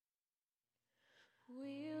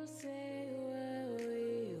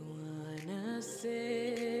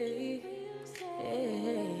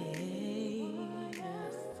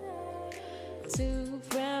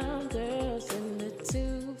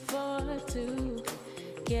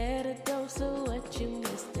get a dose of what you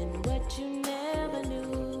missed and what you never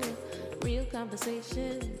knew. Real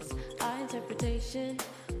conversations, our interpretation,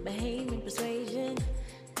 Bahamian persuasion.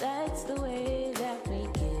 That's the way that we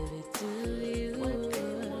give it to you.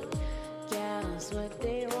 Gals, what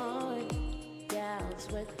they want. Gals,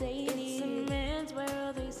 what they need. It's a man's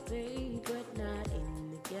world they stay, but not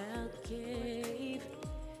in the gal cave.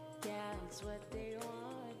 Gals, what they want.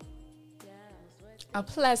 A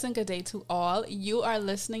pleasant good day to all. You are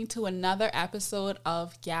listening to another episode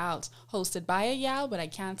of Gals, hosted by a gal, but I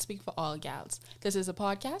can't speak for all gals. This is a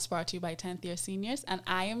podcast brought to you by 10th year seniors, and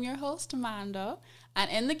I am your host, Mando. And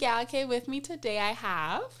in the Gal Cave with me today, I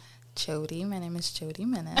have... Jody. My name is Jody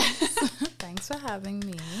Minnis. Thanks for having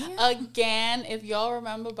me. Again, if y'all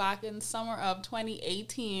remember back in summer of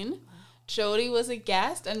 2018... Jody was a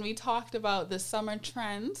guest, and we talked about the summer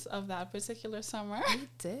trends of that particular summer. We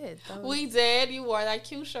did. We did. You wore that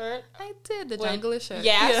cute shirt. I did. The Jungler shirt.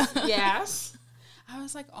 Yes, yeah. Yes. I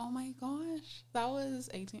was like, oh my gosh. That was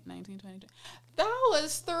 18, 19, 20. That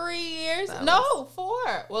was 3 years. No,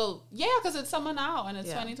 4. Well, yeah, because it's summer now, and it's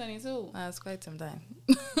 2022. That's quite some time.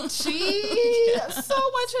 So much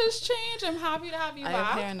has changed. I'm happy to have you back. I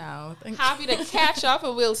have hair now. Happy to catch up,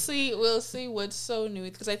 and we'll see what's so new.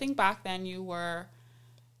 Because I think back then you were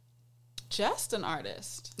just an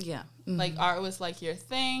artist. Yeah. Mm-hmm. Like art was like your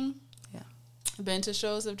thing. Yeah. Been to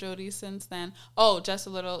shows of Jody since then. Oh, just a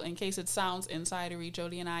little, in case it sounds insidery,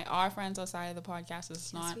 Jody and I are friends outside of the podcast.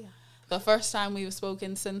 It's not the first time we've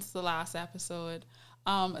spoken since the last episode.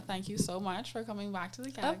 Thank you so much for coming back to the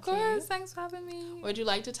Gal Cave. Of course, thanks for having me. Would you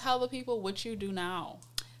like to tell the people what you do now?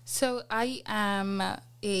 So I'm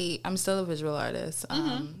still a visual artist,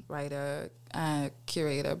 writer,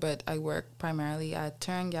 curator, but I work primarily at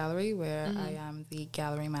Turn Gallery, where I am the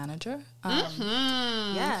gallery manager.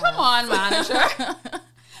 Yeah, come on, manager.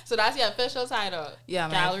 So that's your official title. Yeah,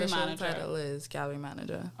 my gallery official manager. Title is gallery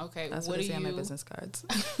manager. Okay, that's what I say on my business cards.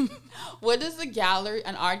 What does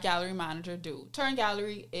an art gallery manager do? Turn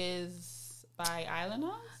Gallery is by Island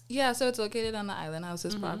House? Yeah, so it's located on the Island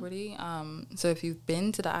House's property. So if you've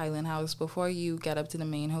been to the Island House, before you get up to the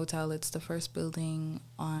main hotel, it's the first building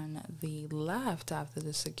on the left after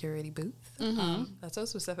the security booth. That's so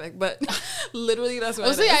specific, but literally that's what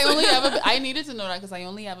it is. I needed to know that because I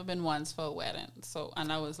only ever been once for a wedding. So, and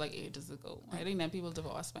that was like ages ago. I think that people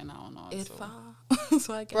divorced by now and all. It's so. far.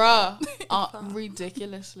 So I Bruh,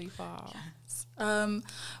 ridiculously far. Yes.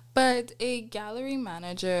 But a gallery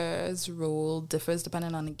manager's role differs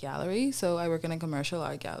depending on the gallery. So I work in a commercial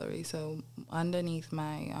art gallery. So underneath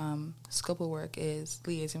my scope of work is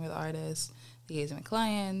liaising with artists, liaising with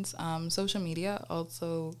clients, social media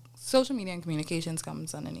and communications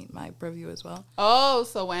comes underneath my purview as well. Oh,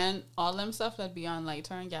 so when all them stuff that be on like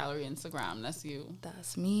Turn Gallery Instagram, that's you.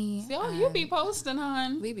 That's me. So you be posting,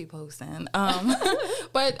 hon. We be posting.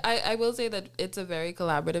 But I will say that it's a very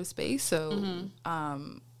collaborative space. So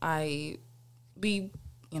we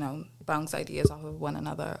bounce ideas off of one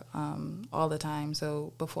another all the time.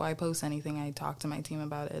 So before I post anything, I talk to my team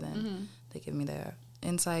about it, and they give me their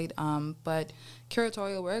insight. But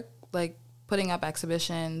curatorial work, like putting up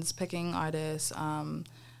exhibitions, picking artists,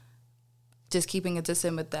 just keeping it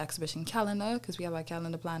consistent with the exhibition calendar, because we have our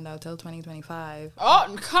calendar planned out till 2025.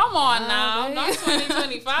 Oh, come on now. Not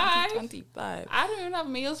 2025. 2025. I don't even have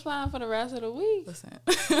meals planned for the rest of the week. Listen.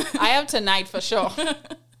 I have tonight for sure.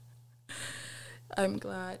 I'm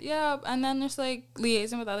glad. Yeah, and then there's like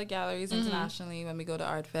liaising with other galleries internationally. When we go to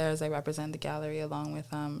art fairs, I represent the gallery along with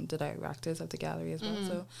the directors of the gallery as well.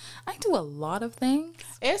 So I do a lot of things.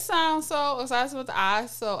 It sounds so. I was about to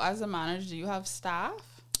ask. So as a manager, do you have staff?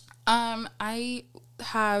 I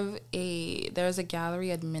have there's a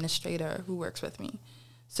gallery administrator who works with me.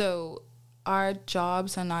 So our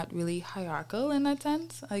jobs are not really hierarchical in that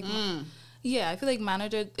sense. Like. Yeah, I feel like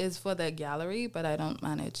manager is for the gallery, but I don't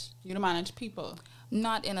manage. You don't manage people?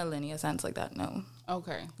 Not in a linear sense like that, no.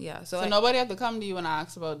 Okay. Yeah. So nobody have to come to you and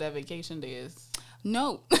ask about their vacation days?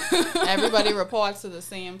 No. Everybody reports to the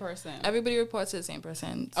same person? Everybody reports to the same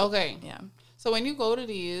person. So, okay. Yeah. So when you go to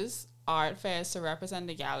these art fairs to represent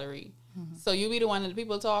the gallery, so you be the one that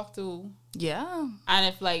people talk to? Yeah.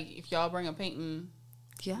 And if y'all bring a painting...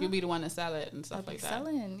 Yeah. You'll be the one to sell it and stuff like that.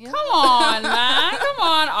 Selling, yeah. Come on, man. Come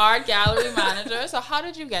on, art gallery manager. So how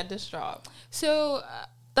did you get this job? So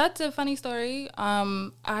that's a funny story.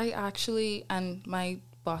 I actually, and my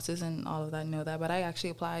bosses and all of that know that, but I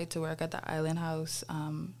actually applied to work at the Island House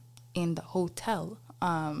in the hotel.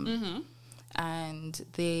 And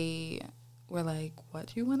they were like, what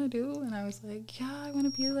do you want to do? And I was like, yeah, I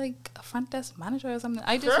want to be like a front desk manager or something.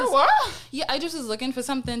 I just was looking for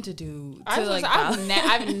something to do.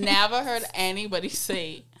 I've never heard anybody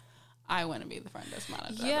say, I want to be the front desk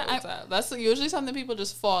manager. Yeah, that's usually something people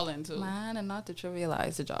just fall into. Man, and not to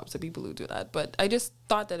trivialize the jobs of people who do that, but I just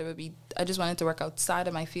thought that I just wanted to work outside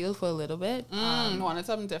of my field for a little bit. Wanted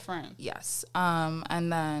something different. Yes.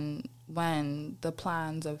 And then when the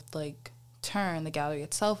plans of like Turn, the gallery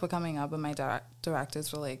itself, were coming up, and my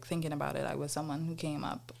directors were like thinking about it, I was someone who came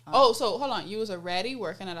up. So hold on, you was already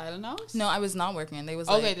working at Island House? No, I was not working. They was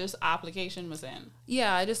okay, this application was in.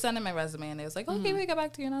 Yeah, I just sent in my resume, and they was like, okay, we'll get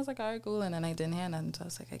back to you. And I was like, all right, cool. And then I didn't hear nothing, so I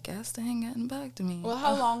was like, I guess they ain't getting back to me. Well,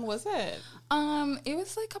 how long was it? It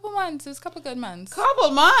was like a couple months. It was a couple good months. Couple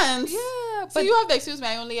months? Yeah. So you have to excuse me,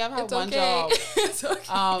 I only ever had one job. It's okay.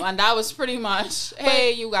 And that was pretty much,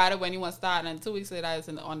 hey, you got it when you want to start, and 2 weeks later I was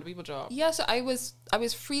on the people job. Yeah, so I was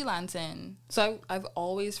freelancing. So I've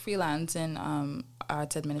always freelanced in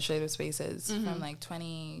arts administrative spaces from like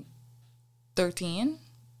 2013.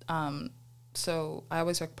 So I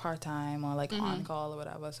always work part-time or like on call or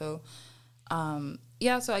whatever. So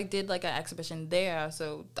yeah, so I did like an exhibition there.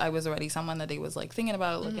 So I was already someone that they was like thinking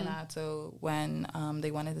about looking at. So when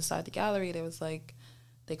they wanted to start the gallery,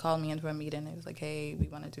 they called me in for a meeting. It was like, hey, we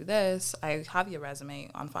want to do this. I have your resume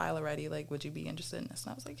on file already. Like, would you be interested in this?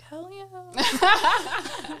 And I was like, hell yeah.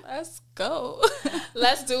 Let's go.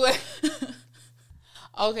 Let's do it.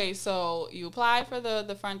 Okay, so you applied for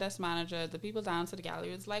the front desk manager. The people down to the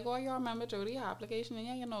gallery was like, oh, you remember Jody, your application? And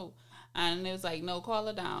yeah, you know. And it was like, no, call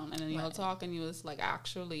her down. And then you'll talk, and you was like,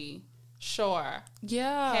 actually, sure.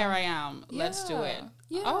 Yeah. Here I am. Yeah. Let's do it.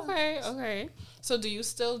 Yeah. Okay. So do you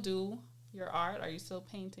still do your art? Are you still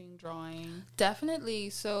painting, drawing? Definitely.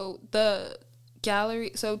 So the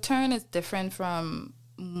gallery, so Turn is different from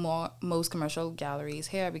most commercial galleries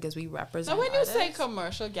here because we represent. So when artists. you say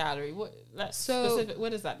commercial gallery, what does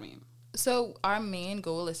that mean? So our main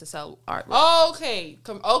goal is to sell artwork. Okay.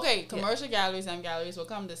 Commercial galleries and galleries will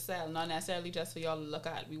come to sell, not necessarily just for y'all to look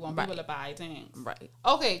at. We want people to buy things. Right.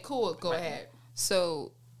 Okay, cool. Go ahead.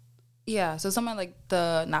 So yeah, so someone like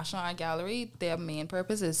the National Art Gallery, their main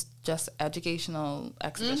purpose is just educational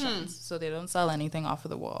exhibitions. So they don't sell anything off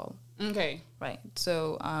of the wall. Okay. Right.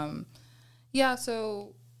 So, yeah,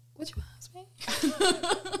 so what'd you ask me?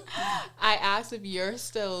 I asked if you're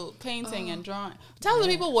still painting and drawing. Tell the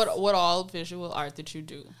people what all visual art that you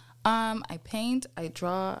do. I paint, I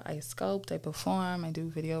draw, I sculpt, I perform, I do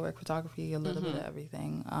video work, photography, a little bit of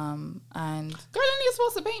everything. And girl, then you're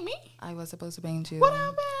supposed to paint me. I was supposed to paint you. What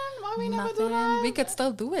happened? Why we never do that? We could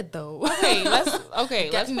still do it though. Okay, let's put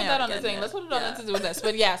that on the thing. Let's put it on the to-do list.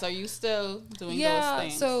 But yes, are you still doing those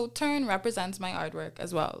things? So Turn represents my artwork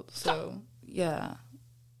as well. So yeah.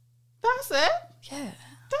 That's it? Yeah.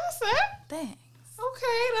 That's it? Thanks.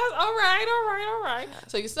 Okay, that's all right.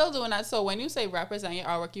 So you're still doing that. So when you say represent your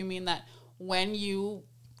artwork, you mean that when you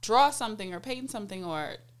draw something or paint something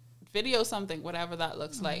or video something, whatever that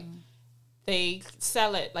looks like, they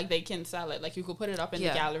sell it, like they can sell it. Like you could put it up in the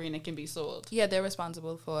gallery and it can be sold. Yeah, they're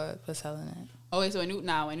responsible for selling it. Okay, so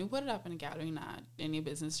when you put it up in the gallery, not in your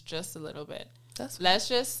business just a little bit. Let's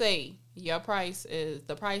just say your price is,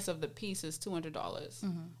 the price of the piece is $200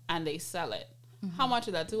 and they sell it. How much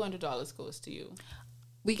of that $200 goes to you?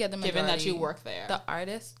 We get the majority. Given that you work there. The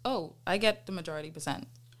artist? Oh, I get the majority %.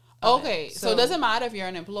 Okay, so it doesn't matter if you're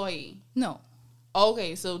an employee? No.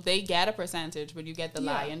 Okay, so they get a percentage, but you get the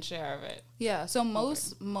lion's share of it. Yeah, so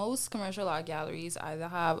most commercial art galleries either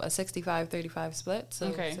have a 65-35 split,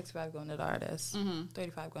 so 65 going to the artist,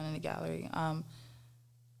 35 going to the gallery.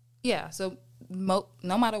 Yeah, so no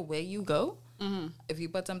matter where you go, if you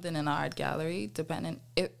put something in an art gallery,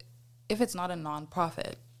 if it's not a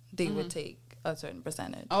non-profit, they would take a certain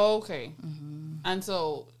percentage. Okay. And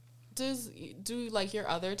so do like your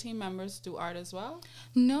other team members do art as well?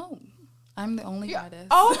 No. I'm the only artist.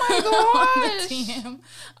 Oh my gosh. on the team.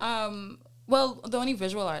 Well, the only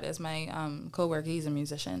visual artist, my co-worker, he's a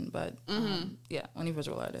musician, but only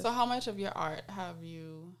visual artist. So how much of your art have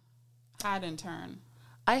you had in turn?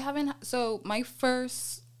 I haven't. So I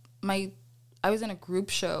was in a group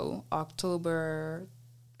show October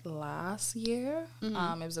last year. It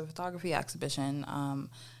was a photography exhibition.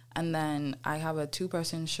 And then I have a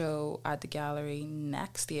 2-person show at the gallery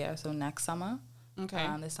next year, so next summer. Okay.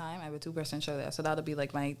 Around this time, I have a 2-person show there. So that'll be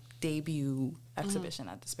like my debut exhibition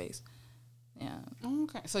at the space. Yeah.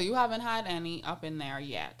 Okay. So you haven't had any up in there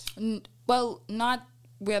yet? Well, not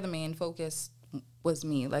where the main focus was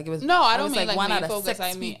me. Like it was. No, I don't mean like one main out of focus. 6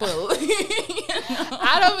 I mean, people.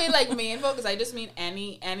 I don't mean like main focus. I just mean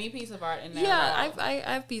any piece of art in there. Yeah, I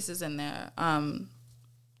have pieces in there.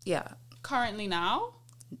 Yeah. currently now?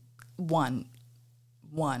 One.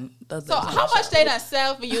 So how much they done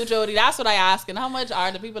sell for you, Jody? That's what I asking. How much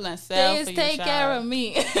are the people done sell They for you? take care of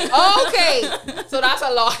me. Okay, so that's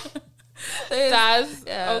a lot. That's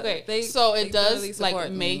yeah, okay. So it does really like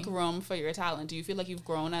support make me. room for your talent. Do you feel like you've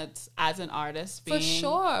grown as an artist? For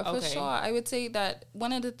sure. Okay. I would say that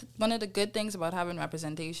one of the good things about having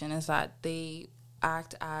representation is that they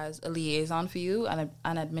act as a liaison for you and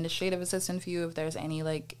an administrative assistant for you if there's any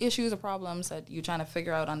like issues or problems that you're trying to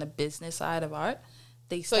figure out on the business side of art.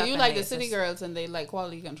 So you like the city girls and they like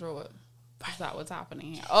quality control it. Is that what's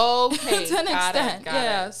happening here? Okay, to an got extent, it.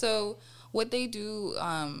 yeah. So what they do,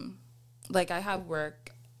 like I have work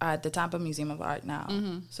at the Tampa Museum of Art now,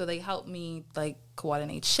 so they help me like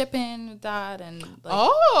coordinate shipping with that and like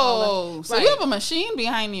so you have a machine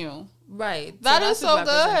behind you. Right. That that's is what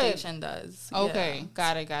so good. representation does. Okay,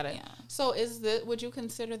 Yeah. got it. Yeah. So would you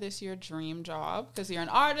consider this your dream job? Because you're an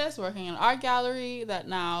artist working in an art gallery that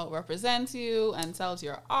now represents you and sells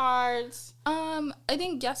your art. I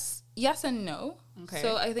think yes and no. Okay.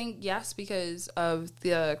 So I think yes because of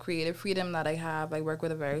the creative freedom that I have. I work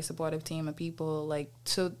with a very supportive team of people. Like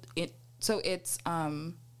it's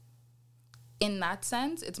in that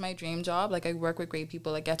sense, it's my dream job. Like I work with great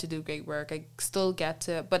people. I get to do great work. I still get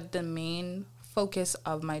to, but the main focus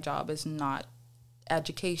of my job is not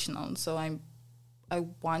educational. So I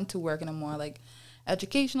want to work in a more like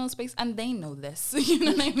educational space, and they know this. You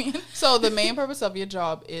know what I mean? So the main purpose of your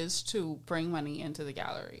job is to bring money into the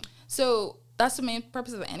gallery. So that's the main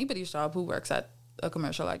purpose of anybody's job who works at a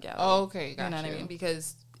commercial art gallery. Okay, gotcha. You know what I mean?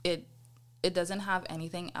 Because it doesn't have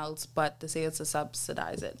anything else but the sales to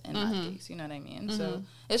subsidize it in that case. You know what I mean? So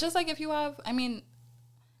it's just like if you have, I mean,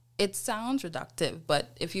 it sounds reductive, but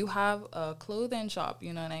if you have a clothing shop,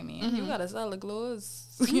 you know what I mean? You gotta sell the clothes,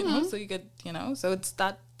 you know, so you could, you know, so it's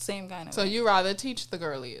that same kind of So way. you rather teach the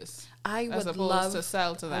girlies as opposed love to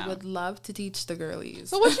sell to them. I would love to teach the girlies.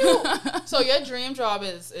 So your dream job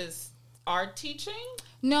is art teaching?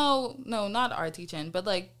 No, not art teaching, but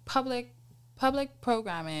like public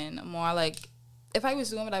programming, more like if I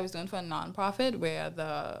was doing what I was doing for a nonprofit where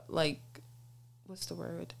the like, what's the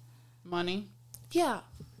word? Money? Yeah,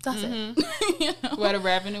 that's it. You know? Where the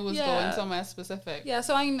revenue was Yeah. going somewhere specific. Yeah,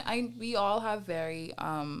 so we all have very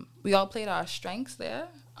we all played our strengths there.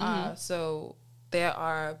 So there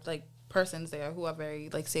are like persons there who are very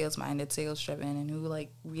like sales minded, sales driven, and who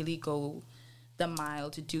like really go the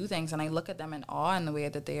mile to do things. And I look at them in awe in the way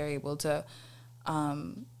that they are able to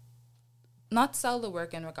not sell the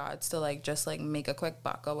work in regards to like just like make a quick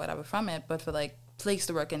buck or whatever from it, but for like place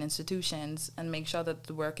the work in institutions and make sure that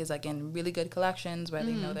the work is like in really good collections where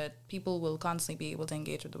they know that people will constantly be able to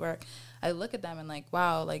engage with the work. I look at them and like,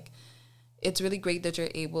 wow, like it's really great that you're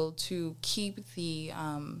able to keep the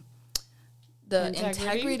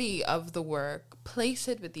integrity of the work, place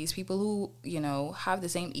it with these people who, you know, have the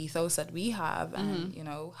same ethos that we have and, you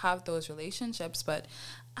know, have those relationships. But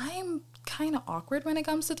I'm kind of awkward when it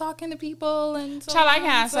comes to talking to people. And so Child, I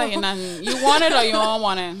can't say nothing. You want it or you don't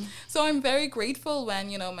want it. So I'm very grateful when,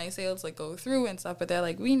 you know, my sales like go through and stuff, but they're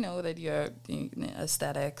like, we know that you're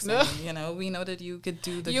aesthetics and, you know, we know that you could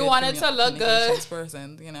do the You want it to look good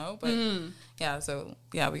person, you know, but yeah, so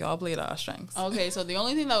yeah, we all played our strengths. Okay, so the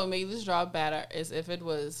only thing that would make this job better is if it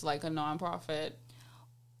was like a nonprofit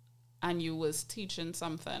and you was teaching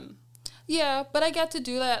something. Yeah, but I get to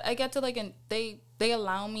do that. I get to like, they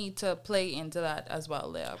allow me to play into that as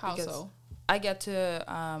well there. How because so? I get to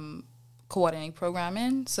coordinate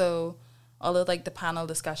programming. So all of like the panel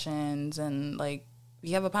discussions and like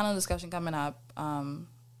we have a panel discussion coming up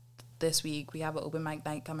this week. We have an open mic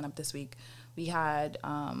night coming up this week. We had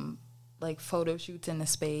like photo shoots in the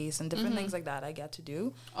space and different things like that I get to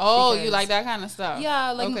do. Oh, you like that kind of stuff?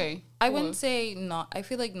 Yeah, like okay, I cool. wouldn't say not. I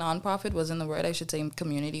feel like nonprofit wasn't the word. I should say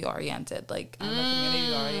community oriented. Like I'm a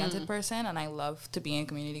community oriented person, and I love to be in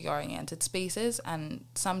community oriented spaces. And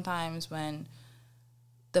sometimes when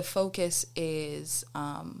the focus is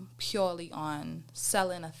purely on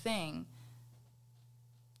selling a thing,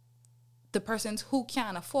 the persons who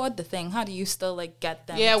can't afford the thing, how do you still like get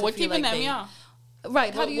them? Yeah, to what feel keeping like them? Yeah.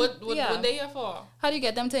 Right. How do you? What they here for? How do you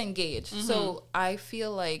get them to engage? So I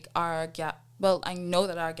feel like I know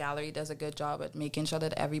that our gallery does a good job at making sure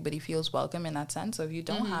that everybody feels welcome in that sense. So if you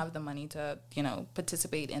don't have the money to, you know,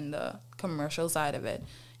 participate in the commercial side of it,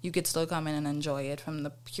 you could still come in and enjoy it from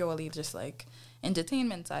the purely just like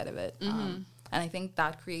entertainment side of it. And I think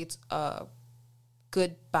that creates a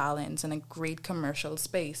good balance and a great commercial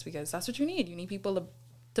space because that's what you need. You need people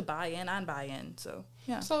to buy in and buy in. So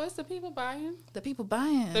yeah. So it's the people buying? The people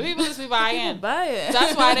buying. The people is be buying. Buy it.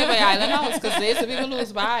 That's why they buy Island House, because there's the people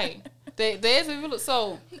who's buy. There's people.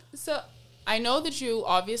 So I know that you,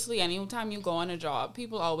 obviously, anytime you go on a job,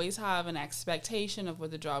 people always have an expectation of what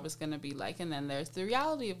the job is going to be like, and then there's the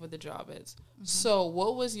reality of what the job is. Mm-hmm. So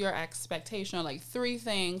what was your expectation, or like 3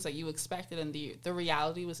 things that you expected, and the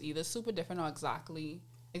reality was either super different or exactly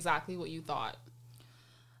what you thought?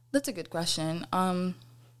 That's a good question. I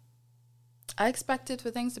expected for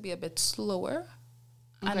things to be a bit slower.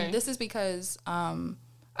 Okay. And this is because I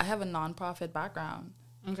have a nonprofit background.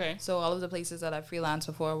 Okay. So all of the places that I freelanced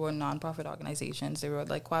before were nonprofit organizations. They were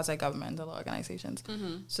like quasi-governmental organizations.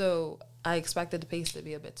 Mm-hmm. So I expected the pace to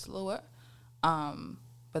be a bit slower.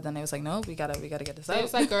 But then it was like, no, we gotta get this out. It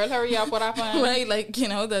was like, girl, hurry up, what happened? Right, like, you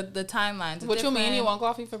know, the timelines. What you mean, you want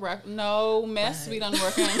coffee for breakfast? No, miss, right. We done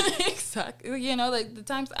working. Exactly. You know, like the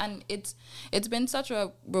times, and it's been such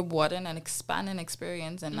a rewarding and expanding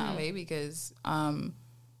experience in that way because,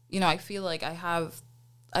 you know, I feel like I have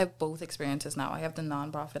both experiences now. I have the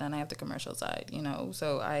nonprofit and I have the commercial side, you know,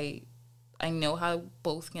 so I know how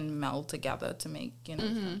both can meld together to make, you know,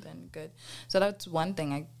 something good. So that's one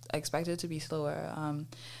thing. I expected it to be slower.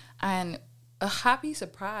 And a happy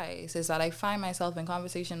surprise is that I find myself in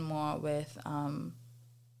conversation more with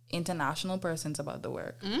international persons about the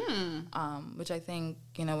work, which I think,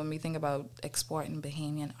 you know, when we think about exporting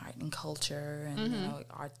Bahamian art and culture and, you know,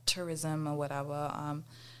 art tourism or whatever,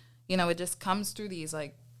 you know, it just comes through these,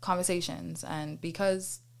 like, conversations. And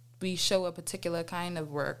because we show a particular kind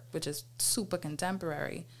of work, which is super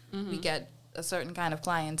contemporary, we get a certain kind of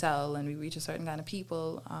clientele and we reach a certain kind of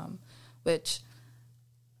people, which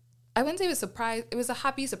I wouldn't say it was surprise. It was a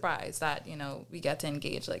happy surprise that, you know, we get to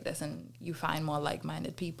engage like this and you find more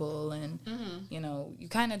like-minded people and, you know, you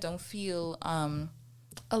kind of don't feel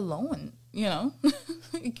alone, you know?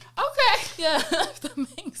 Okay. Yeah, if that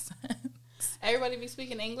makes sense. Everybody be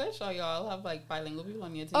speaking English, or y'all have like bilingual people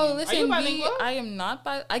on your team? Oh, listen, are you bilingual? I am not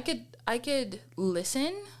I could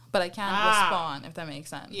listen, but I can't respond, if that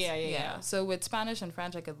makes sense. Yeah. So with Spanish and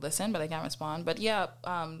French, I could listen, but I can't respond. But yeah,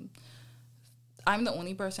 I'm the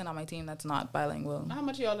only person on my team that's not bilingual. How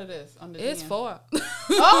much y'all it is on the team? It's 4.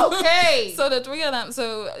 Okay. So the 3 of them.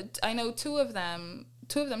 So I know 2 of them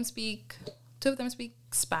speak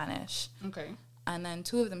Spanish. Okay. And then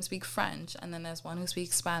 2 of them speak French. And then there's one who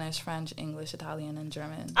speaks Spanish, French, English, Italian, and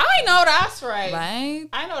German. I know that's right. Right?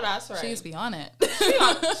 I know that's right. She's be on it. She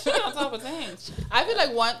on top of things. I feel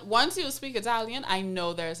like once you speak Italian, I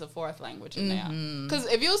know there's a 4th language in there.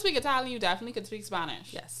 Because if you speak Italian, you definitely could speak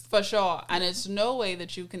Spanish. Yes. For sure. And it's no way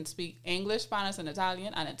that you can speak English, Spanish, and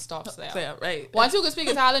Italian, and it stops there. Yeah, right. Once you can speak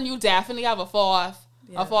Italian, you definitely have a 4th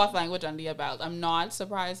language under your belt. I'm not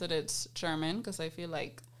surprised that it's German, because I feel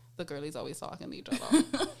like the girlies always talking to each other.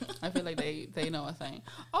 I feel like they know a thing.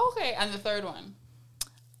 Okay, and the 3rd one.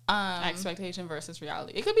 Expectation versus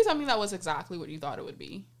reality. It could be something that was exactly what you thought it would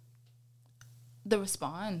be. The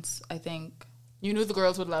response, I think. You knew the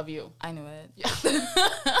girls would love you. I knew it. Yeah.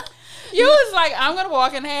 You was like, I'm going to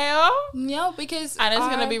walk in hell. No, because... And it's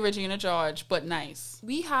going to be Regina George, but nice.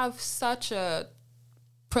 We have such a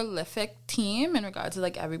prolific team in regards to,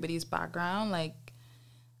 like, everybody's background.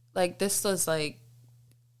 Like this was, like,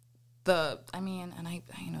 and I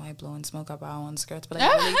know I blow and smoke up our own skirts, but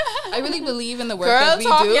I really believe in the work that we do.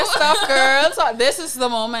 Girl, talk your stuff, girl. This is the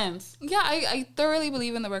moment. Yeah, I thoroughly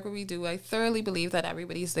believe in the work that we do. I thoroughly believe that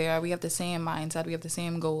everybody's there. We have the same mindset. We have the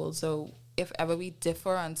same goals. So if ever we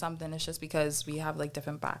differ on something, it's just because we have, like,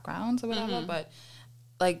 different backgrounds or whatever. But,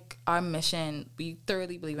 like, our mission, we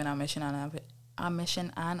thoroughly believe in our mission and our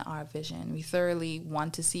vision. We thoroughly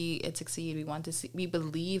want to see it succeed. We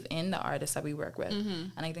believe in the artists that we work with.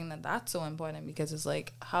 And I think that that's so important, because it's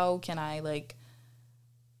like, how can I, like,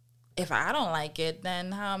 if I don't like it,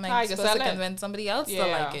 then how am I supposed to convince somebody else to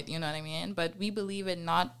like it? You know what I mean? But we believe in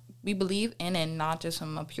it not just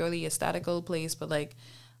from a purely aesthetical place, but, like,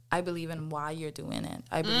 I believe in why you're doing it.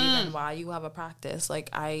 I believe in why you have a practice. Like,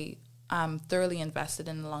 I'm thoroughly invested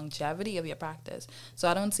in the longevity of your practice. So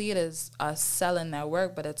I don't see it as us selling their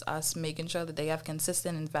work, but it's us making sure that they have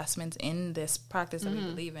consistent investments in this practice that we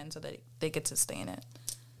believe in, so that they could sustain it.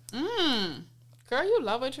 Girl, you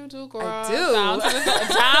love what you do, girl. I do. Down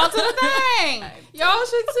to the thing. Y'all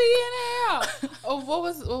should see it now. Oh, what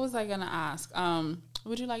was I gonna ask?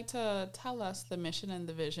 Would you like to tell us the mission and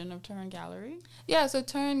the vision of Turn Gallery? Yeah, so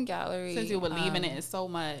Turn Gallery, since you believe in it so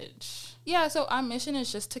much. Yeah, so our mission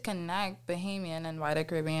is just to connect Bahamian and wider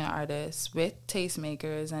Caribbean artists with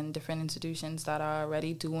tastemakers and different institutions that are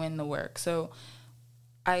already doing the work. So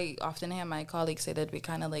I often hear my colleagues say that we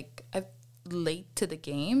kind of like late to the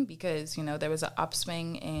game, because, you know, there was an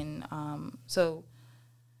upswing in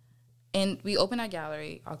we opened our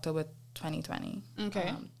gallery October 2020.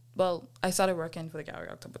 Okay. well, I started working for the gallery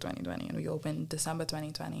October 2020, and we opened December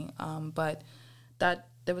 2020. But that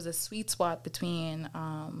there was a sweet spot between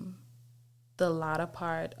the latter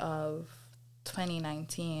part of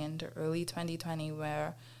 2019 to early 2020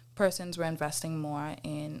 where persons were investing more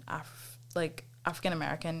in African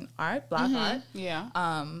American art, Black art. Yeah.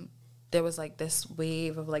 There was like this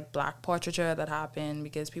wave of like Black portraiture that happened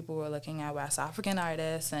because people were looking at West African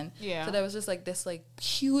artists, and so there was just like this like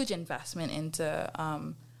huge investment into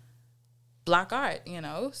Black art, you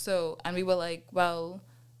know. So, and we were like, well,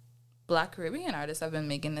 Black Caribbean artists have been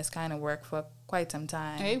making this kind of work for quite some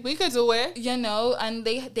time. Hey, we could do it, you know, and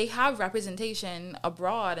they have representation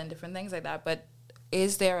abroad and different things like that. But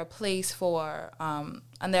is there a place for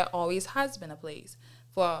and there always has been a place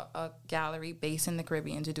for a gallery based in the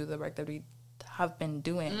Caribbean to do the work that we have been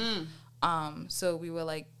doing. So we were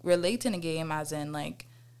like, we're late in the game, as in like,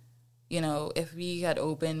 you know, if we had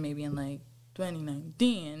opened maybe in like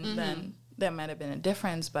 2019, then there might have been a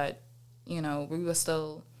difference. But, you know, we were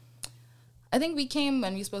still, I think we came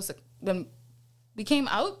when we came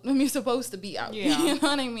out when we were supposed to be out. Yeah. You know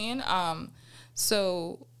what I mean?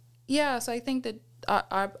 So yeah, so I think that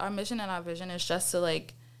our mission and our vision is just to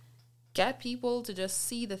like get people to just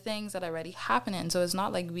see the things that are already happening. So it's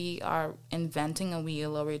not like we are inventing a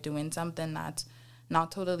wheel or we're doing something that's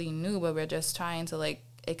not totally new, but we're just trying to like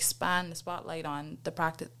expand the spotlight on the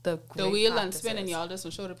practice, the wheel and spinning. Y'all just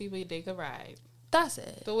will show the people they could ride. That's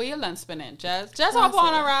it. The wheel and spinning. Just hop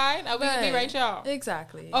on a ride and we can be right, y'all.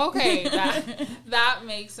 Exactly. Okay, that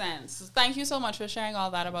makes sense. Thank you so much for sharing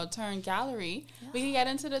all that about Turn Gallery. Yeah. We can get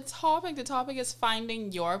into the topic. The topic is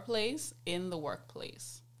finding your place in the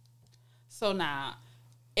workplace. So now,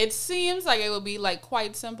 it seems like it would be like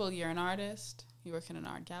quite simple. You're an artist. You work in an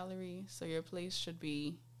art gallery, so your place should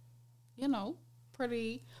be, you know,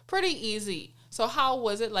 pretty easy. So how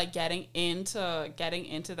was it like getting into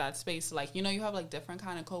that space? Like, you know, you have like different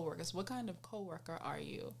kind of coworkers. What kind of coworker are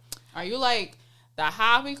you? Are you like the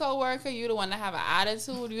happy coworker? You the one that have an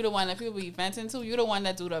attitude? You the one that people be venting to? You the one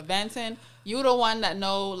that do the venting? You the one that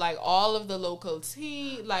know like all of the local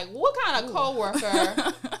tea? Like, what kind of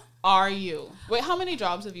coworker are you? Wait, how many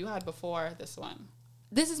jobs have you had before this one?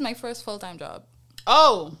 This is my first full-time job.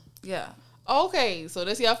 Oh. Yeah. Okay, so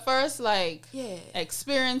this is your first like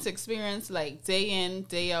experience like day in,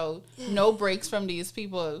 day out. No breaks from these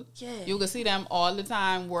people. You can see them all the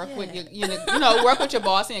time, work with you know, work with your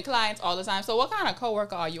boss and your clients all the time. So what kind of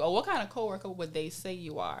coworker are you, or what kind of coworker would they say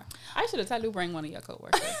you are? I should have told you bring one of your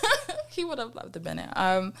coworkers. He would have loved to been it.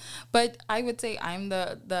 But I would say I'm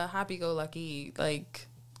the happy-go-lucky like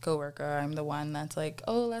coworker. I'm the one that's like,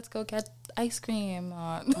 oh, let's go get ice cream.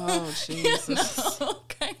 Oh, Jesus.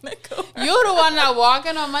 Kind of coworker. You're the one that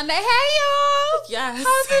walking on Monday. Hey, y'all. Yes.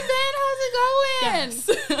 How's it been?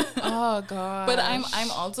 Oh, God. But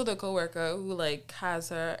I'm also the coworker who like has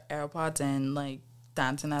her AirPods in, like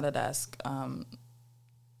dancing at a desk,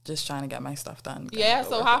 just trying to get my stuff done. Yeah,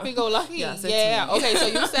 so happy-go-lucky. Yes, yeah. me. Okay, so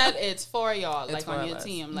you said it's for y'all, It's like for on your us.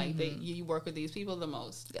 team. Like you work with these people the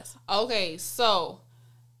most. Yes. Okay, so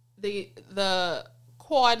the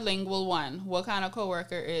quadlingual one, what kind of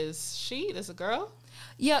coworker is she? Is a girl?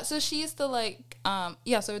 Yeah, so she's the like,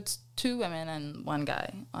 so it's 2 women and 1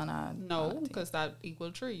 guy on our No, because that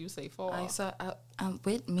equal true. You say 4. I saw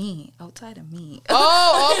with me, outside of me.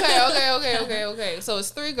 Oh, okay. So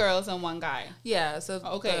it's 3 girls and 1 guy. Yeah, so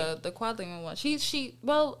the quadlingual one. She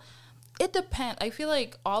well, it depends. I feel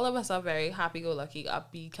like all of us are very happy-go-lucky,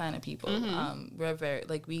 upbeat kind of people. We're very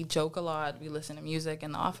like, we joke a lot. We listen to music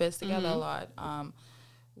in the office together a lot.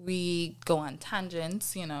 We go on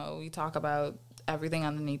tangents. You know, we talk about everything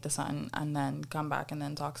underneath the sun and then come back and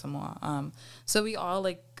then talk some more. So we all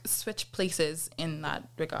like switch places in that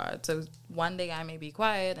regard. So one day I may be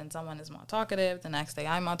quiet and someone is more talkative. The next day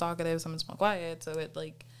I'm more talkative, someone's more quiet. So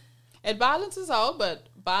it balances out, but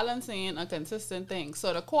balancing a consistent thing.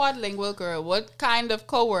 So the quadlingual girl, what kind of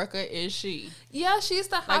coworker is she? Yeah, she's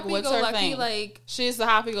the happy-go-lucky, like... She's the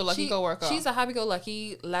happy-go-lucky coworker. She's a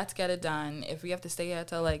happy-go-lucky, let's get it done. If we have to stay here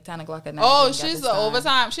till like 10 o'clock at night... Oh, she's the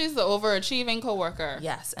overtime. She's the overachieving coworker.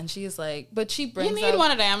 Yes, and she's like... But she brings You need one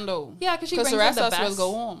of them, though. Yeah, because the rest of us will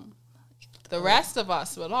go home. The rest of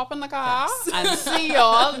us will hop in the car and see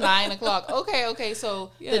y'all 9 o'clock. Okay.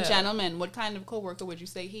 So the gentleman, what kind of coworker would you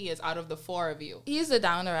say he is out of the 4 of you? He's the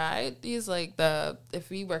down the ride. He's like if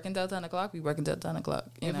we work until 10 o'clock, we work until 10 o'clock.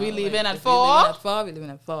 If we leave in at 4? We leave in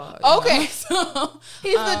at 4. Okay. So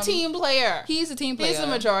he's the team player. He's the team player. He's the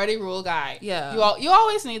majority rule guy. Yeah. You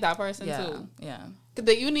always need that person too. Yeah.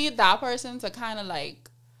 You need that person to kind of like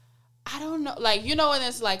I don't know. Like, you know, when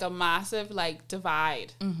it's like a massive like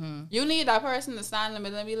divide, you need that person to stand in the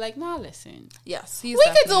middle and be like, nah, listen. Yes, We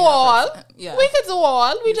could do all. Yeah. We could do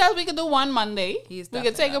all. We could do one Monday. We could take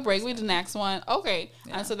definitely a break. We do the next one. Okay.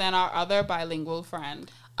 Yeah. And so then our other bilingual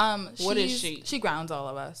friend. What is she? She grounds all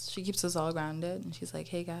of us. She keeps us all grounded, and she's like,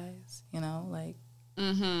 "Hey guys, you know, like,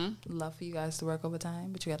 love for you guys to work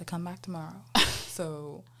overtime, but you got to come back tomorrow.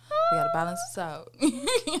 So we got to balance this out."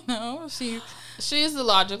 You know, She's the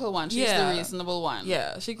logical one. She's Yeah. the reasonable one.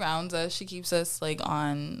 yeah, she grounds us. She keeps us like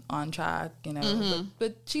on track. You know,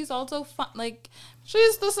 but she's also fun. Like,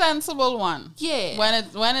 She's the sensible one. yeah,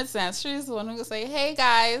 When it says, she's the one who can say, "Hey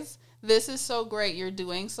guys, this is so great. You're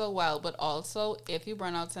doing so well. But also, if you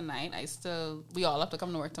burn out tonight, we all have to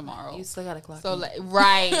come to work tomorrow. you still got to clock. So, in. like,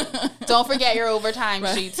 right. Don't forget your overtime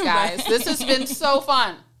sheets, guys. Right. This has been so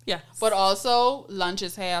fun. yeah, But also, lunch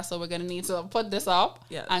is here, so we're going to need to put this up.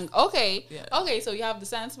 Yes. And okay. Yes. Okay, so you have the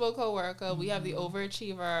sensible coworker. We have the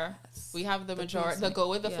overachiever. We have the majority, the go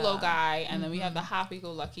with the flow guy. And then we have the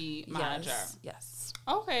happy-go-lucky manager. Yes.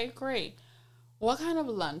 Okay, great. What kind of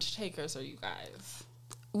lunch takers are you guys?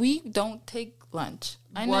 We don't take lunch.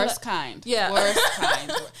 I know Worst that- kind. Yeah. Worst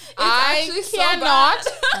kind. I actually so cannot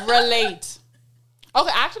relate.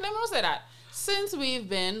 Okay, actually, let me say that. Since we've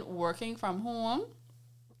been working from home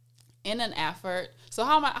in an effort, so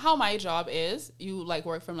how my job is, you like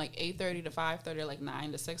work from like 8:30 to 5:30, like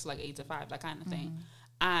 9 to 6, like 8 to 5, that kind of thing.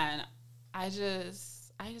 And I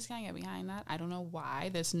just can't get behind that. I don't know why.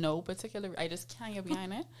 There's no particular, I just can't get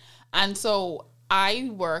behind it. And so I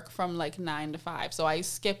work from like 9 to 5. So I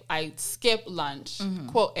skip lunch,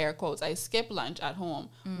 quote, air quotes. I skip lunch at home.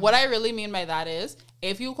 What I really mean by that is,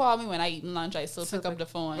 if you call me when I eat lunch, I still pick up the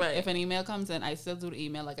phone. Right. If an email comes in, I still do the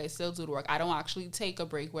email. Like, I still do the work. I don't actually take a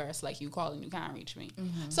break where it's like you call and you can't reach me.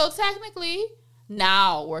 So technically,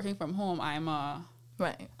 now working from home, I'm a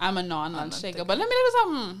non-lunch taker. But let me tell you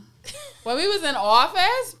something. When we was in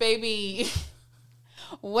office, baby,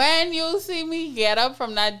 when you see me get up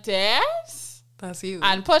from that desk That's you.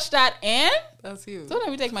 and push that in, That's you. so let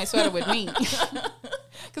me take my sweater with me.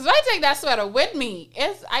 Because if I take that sweater with me,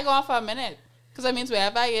 I go on for a minute. Because that means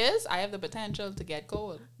wherever I is, I have the potential to get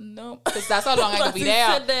cold. No. Because that's how long I could be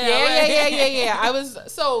there. Sit there, Yeah. I was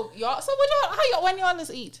when y'all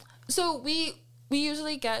just eat? So we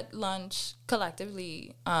usually get lunch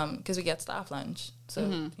collectively because we get staff lunch. So,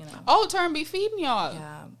 you know. Oh, Turn be feeding y'all.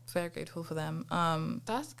 Yeah, very grateful for them.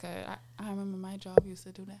 That's good. I remember my job used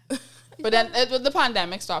to do that. But then the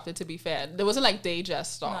pandemic stopped it, to be fair. There wasn't like they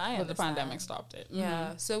just stopped, I but the understand. pandemic stopped it.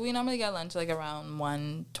 Yeah, so we normally get lunch like around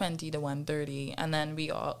 1:20 to 1:30, and then we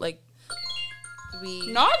all like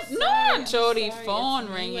Not I'm Jody sorry, phone it's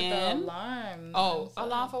me ringing. with the alarm. Oh, I'm sorry.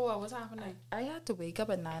 alarm for what? What's happening? I had to wake up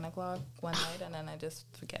at 9 o'clock one night, and then I just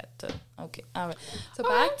forget to. Okay, all right. So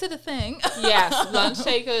back to the thing. Yes, lunch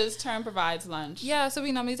takers. Turn provides lunch. Yeah, so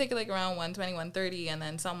we normally take it like around 1:20, 1:30, and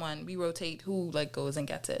then we rotate who like goes and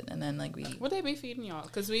gets it, and then like we. Would they be feeding y'all?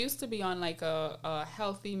 Because we used to be on like a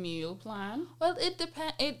healthy meal plan. Well, it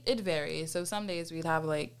depends. It varies. So some days we'd have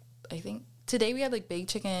like, I think today we had like baked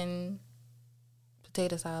chicken,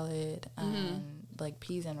 potato salad, and like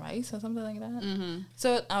peas and rice or something like that.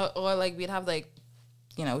 So or like we'd have like,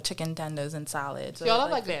 you know, chicken tenders and salad. So Y'all it,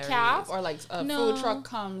 have like varies. a cab or like a No. food truck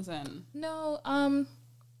comes in. No,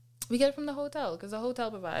 we get it from the hotel because the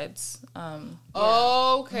hotel provides.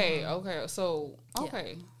 Okay. So Yeah.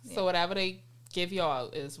 okay. So whatever they give y'all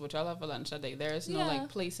is what y'all have for lunch that day. There is no Yeah. like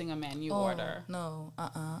placing a menu Oh, order. No,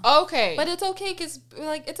 Okay. But it's okay because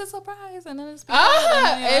like it's a surprise and then it's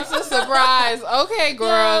It's a surprise. Okay,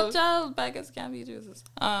 girl. Yeah, child beggars can't be choosers.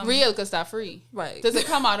 Real, because that's free. Right. Does it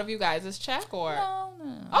come out of you guys' check or? No.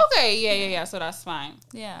 Okay, yeah. So that's fine.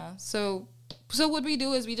 Yeah. So what we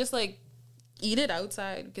do is we just like eat it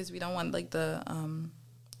outside because we don't want like the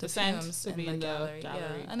scent fumes to be in the gallery. Yeah.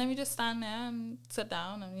 And then we just stand there and sit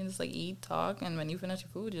down and we just like eat, talk, and when you finish your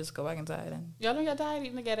food, you just go back inside and Y'all don't get tired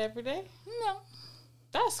eating together every day? no.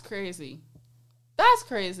 That's crazy. That's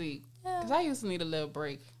crazy. Yeah. Because I used to need a little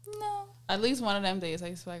break. No. At least one of them days, I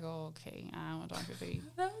used to be like, oh, okay, I don't want to talk to you.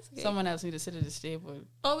 That's okay. Someone else need to sit at this table.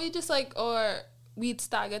 Or we just like, or we'd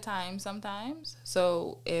stagger time sometimes.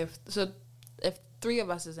 So if three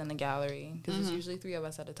of us is in the gallery, because it's usually three of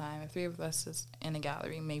us at a time. If three of us is in the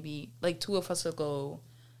gallery, maybe like two of us will go,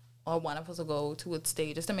 or one of us will go to a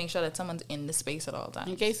stage just to make sure that someone's in the space at all times.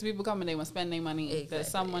 In case people come and they want to spend their money, there's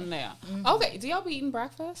Exactly. someone there. Okay, do y'all be eating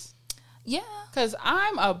breakfast? Yeah. Because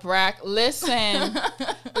I'm a listen,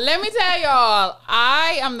 let me tell y'all,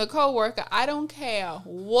 I am the co-worker. I don't care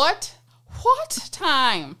what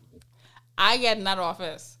time I get in that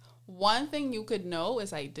office. One thing you could know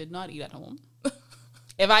is I did not eat at home.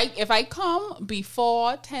 If I come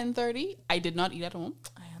before 10:30, I did not eat at home.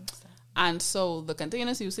 I understand. And so the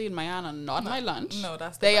containers you see in my hand are not my lunch. No,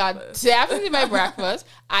 that's they are breakfast. definitely my breakfast.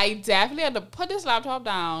 I definitely had to put this laptop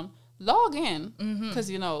down, log in, because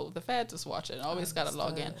the feds is watching. Always gotta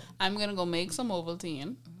log in. I'm gonna go make some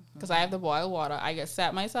Ovaltine because I have the boiled water. I get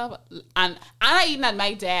set myself, and I eating at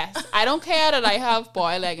my desk. I don't care that I have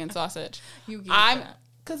boiled egg and sausage.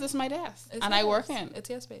 Because it's my desk, and I work in. It's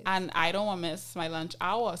your space. And I don't want to miss my lunch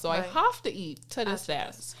hour, so I Right. have to eat to this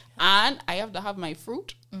desk. And I have to have my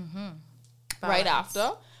fruit right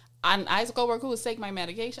after. And I go work who take my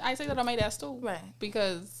medication. I take that on my desk too. Right.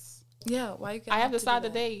 Because Yeah, why you I have to do start the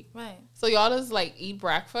that? day. Right. So y'all just like eat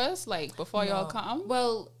breakfast like before y'all No. come?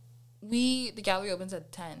 Well, the gallery opens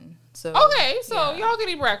at 10. So Okay, so yeah. y'all can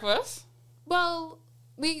eat breakfast. Well,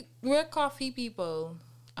 we're coffee people.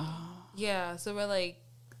 Oh. Yeah, so we're like,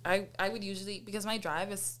 I would usually, because my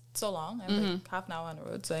drive is so long, I'm like half an hour on the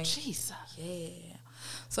road, so Jesus. yeah.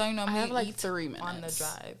 So I normally I have like eat 3 minutes. on the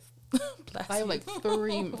drive. Bless I have you. like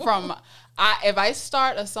 3 from if I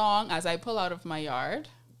start a song as I pull out of my yard,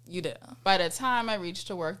 You do. by the time I reach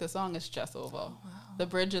to work, the song is just over. The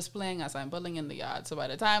bridge is playing as I'm pulling in the yard. So by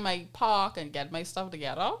the time I park and get my stuff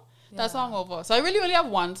together, that song over. So I really only have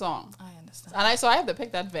one song. I understand. And I have to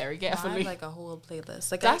pick that very I carefully. have like a whole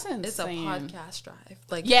playlist. Like That's it's a insane. podcast drive.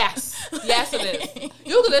 Like Yes. Yes, it is.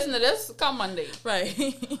 You can listen to this come Monday. right.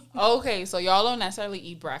 Okay, so y'all don't necessarily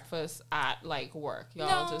eat breakfast at like work.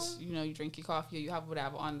 Y'all No. just, you drink your coffee or you have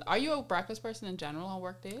whatever on. Are you a breakfast person in general on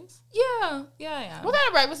work days? Yeah, I am. What kind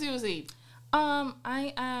of breakfast do you eat?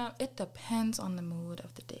 I am. It depends on the mood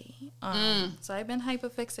of the day. So I've been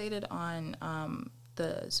hyperfixated on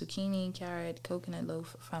the zucchini, carrot, coconut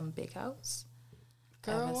loaf from Big House.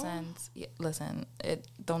 Girl. Ever since, listen,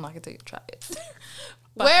 don't knock it till you try it.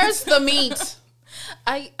 But Where's the meat?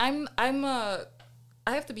 I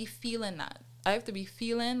have to be feeling that. I have to be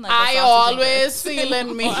feeling like I a sausage and always grits.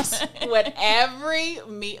 feeling meat with every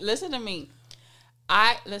meat. Listen to me.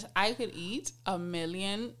 I could eat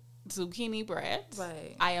 1,000,000 zucchini breads.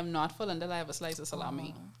 Right. I am not full until I have a slice of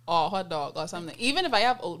salami or hot dog or something. Even if I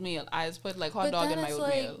have oatmeal, I just put like hot But dog then in my it's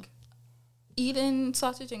oatmeal. like eating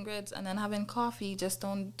sausage and grits and then having coffee just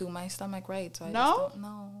don't do my stomach right. So I No? just don't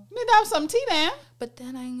know. You need to have some tea then. But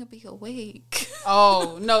then I ain't gonna be awake.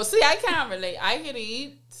 Oh no! See, I can't relate. I could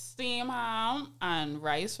eat steamed ham and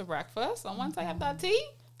rice for breakfast, and once I have that tea,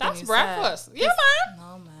 that's you breakfast. said- Yeah, man.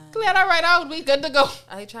 No man. Clear that right out. We good to go.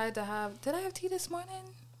 I tried to have. Did I have tea this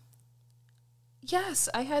morning? Yes,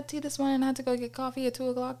 I had tea this morning. I had to go get coffee at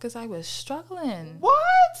 2:00 because I was struggling. What?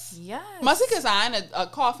 Yes. Must because I ain't a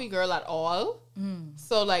coffee girl at all.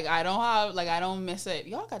 So like I don't miss it.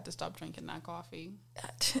 Y'all got to stop drinking that coffee.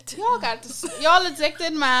 Y'all got to. Y'all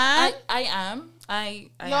addicted, man. I am.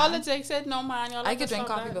 Y'all addicted, no man. Y'all I have could to drink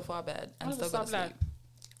stop coffee that. before bed and Y'all have to still go to stop sleep. that.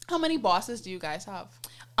 How many bosses do you guys have?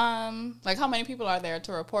 Like how many people are there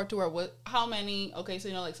to report to, or what? How many? Okay, so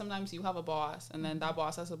like sometimes you have a boss, and then that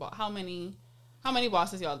boss has a boss. How many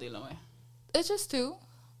bosses y'all dealing with? It's just 2.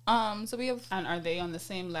 So we have. And are they on the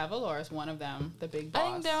same level, or is one of them the big boss?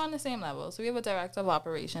 I think they're on the same level. So we have a director of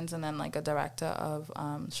operations and then like a director of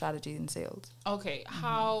strategy and sales. Okay,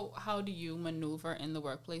 how do you maneuver in the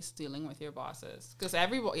workplace dealing with your bosses? Because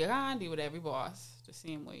you can't deal with every boss the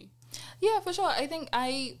same way. Yeah, for sure. I think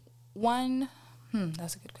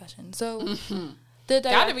that's a good question. So the director.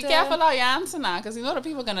 Gotta be careful how you answer now, because you know the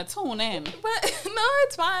people gonna tune in. But no,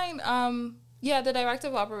 it's fine. Yeah, the director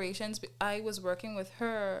of operations. I was working with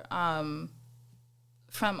her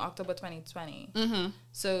from October 2020.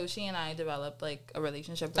 So she and I developed like a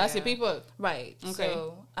relationship. That's your where- people. right? Okay.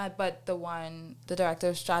 So, but the director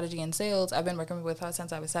of strategy and sales, I've been working with her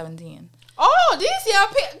since I was 17. Oh, these your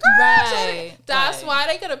girl. Right, That's right. why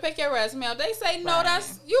they could have picked your resume up. They say no. Right.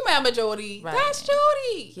 That's you. Remember Jody? Right. That's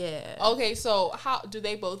Jody. Yeah. Okay, so how do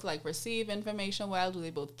they both like receive information well? Do they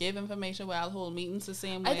both give information well? Hold meetings the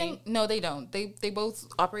same way? I think no, they don't. They both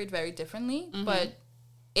operate very differently, but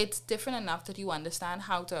it's different enough that you understand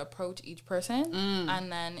how to approach each person,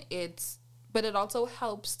 and then but it also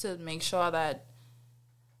helps to make sure that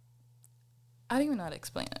I don't even know how to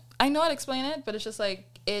explain it. I know how to explain it, but it's just like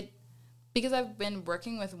because I've been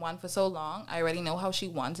working with one for so long. I already know how she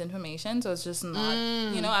wants information, so it's just not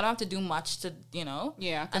I don't have to do much to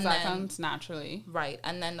Yeah, because and that then- comes naturally. right.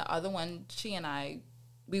 And then the other one, she and I,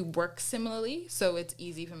 we work similarly, so it's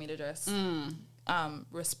easy for me to just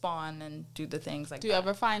respond and do the things like Do you that.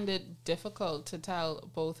 ever find it difficult to tell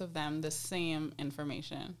both of them the same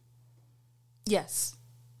information? Yes.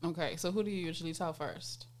 Okay, so who do you usually tell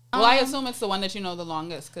first? Well, I assume it's the one that you know the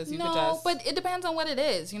longest because you could just... but it depends on what it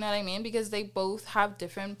is. You know what I mean? Because they both have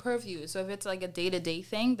different purviews. So if it's like a day-to-day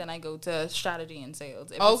thing, then I go to strategy and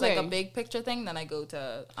sales. If it's like a big picture thing, then I go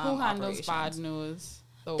to Who handles bad news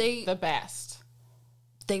the best?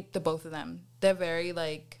 The both of them. They're very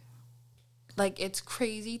like it's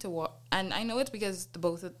crazy to watch. And I know it's because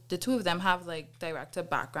the two of them have like director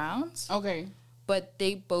backgrounds. Okay. But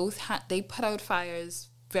they both they put out fires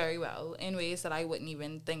very well in ways that I wouldn't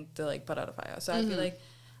even think to like put out a fire. So I feel like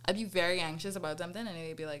I'd be very anxious about something and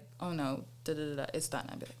they'd be like, oh no, it's done.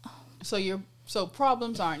 I'd be like, oh. So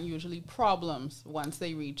problems aren't usually problems once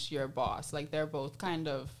they reach your boss. Like they're both kind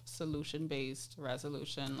of solution-based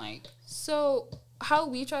resolution. Like, so how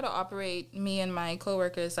we try to operate, me and my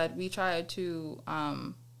coworkers, that we try to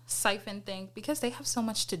siphon things because they have so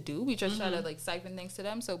much to do. We just try to like siphon things to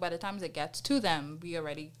them. So by the time it gets to them, we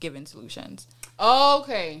already given solutions.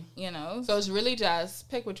 Okay. You know? So it's really just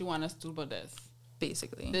pick what you want us to do about this.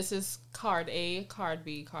 Basically. This is card A, card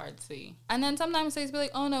B, card C. And then sometimes they be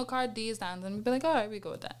like, oh no, card D is down. And we'd be like, all right, we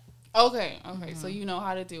go with that. Okay. So you know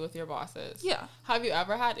how to deal with your bosses. Yeah. Have you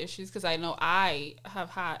ever had issues? Because I know I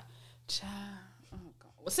have had...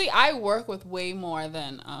 Well, see, I work with way more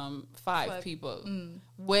than five people.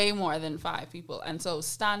 Way more than 5 people. And so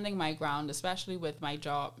standing my ground, especially with my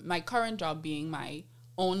job, my current job being my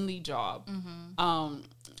only job,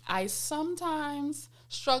 I sometimes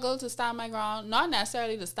struggle to stand my ground. Not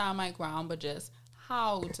necessarily to stand my ground, but just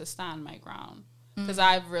how to stand my ground. Because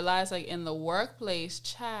I've realized, like, in the workplace,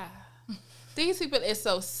 these people is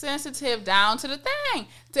so sensitive down to the thing.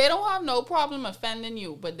 They don't have no problem offending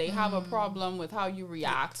you, but they have a problem with how you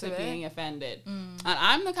react to being offended. And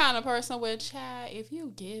I'm the kind of person where, if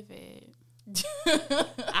you give it,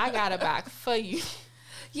 I got it back for you.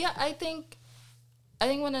 Yeah, I think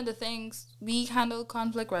one of the things, we handle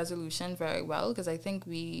conflict resolution very well because I think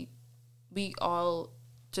we all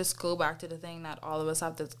just go back to the thing that all of us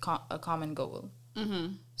have a common goal.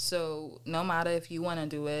 So no matter if you want to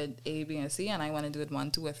do it A, B, and C, and I want to do it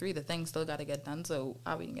 1, 2, or 3, the thing still got to get done. So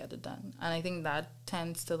how we can get it done, and I think that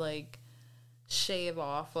tends to like shave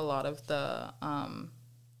off a lot of the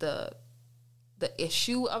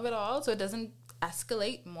issue of it all, so it doesn't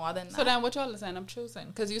escalate more than that. So then what y'all is end up choosing?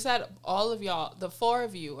 Because you said all of y'all, the 4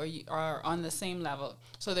 of you are on the same level.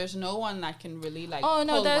 So there's no one that can really like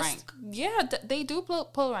pull rank. Yeah, they do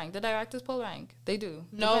pull rank. The directors pull rank. They do.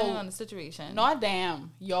 No. Depending on the situation. Not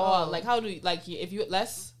damn. Y'all, like how do you, like if you,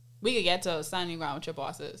 we could get to standing ground with your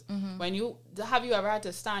bosses. Have you ever had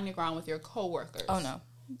to stand your ground with your coworkers? Oh no.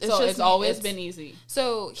 It's always been easy.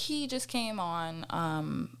 So he just came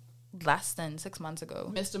on less than 6 months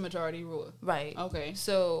ago. Mr. Majority Rule. Right. Okay.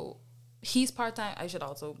 So he's part-time. I should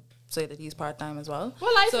also say that he's part-time as well. Well,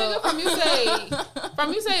 I figure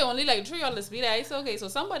from you say only like 3 or less be there. It's okay. So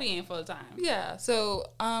somebody ain't full-time. Yeah. So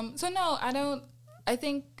no, I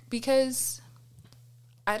think because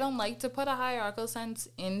I don't like to put a hierarchical sense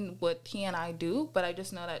in what he and I do, but I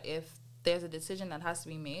just know that if there's a decision that has to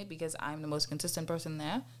be made because I'm the most consistent person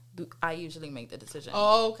there, I usually make the decision.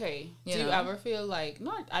 Oh, okay. Do you ever feel like,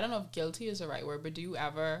 I don't know if guilty is the right word, but do you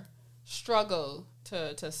ever struggle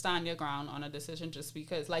to stand your ground on a decision just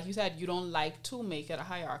because, like you said, you don't like to make it a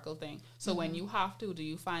hierarchical thing? So when you have to, do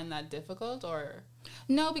you find that difficult or?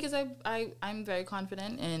 No, because I'm very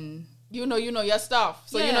confident in... You know your stuff,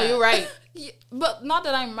 so you know you're right. Yeah, but not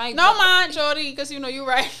that I'm right. No, man, Jody, because you know you're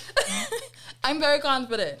right. I'm very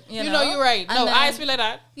confident. You know you're right. No, I feel like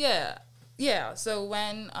that. Yeah. Yeah, so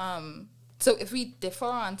when so if we differ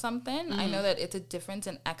on something, I know that it's a difference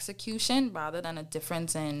in execution rather than a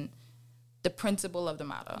difference in the principle of the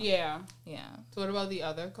matter. Yeah. Yeah. So what about the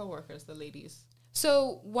other coworkers, the ladies?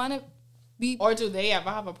 So or do they ever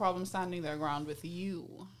have a problem standing their ground with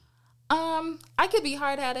you? I could be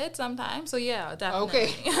hard-headed sometimes, so yeah, definitely.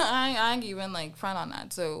 Okay. I ain't even like front on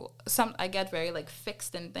that. So I get very like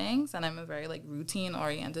fixed in things, and I'm a very like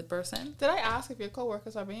routine-oriented person. Did I ask if your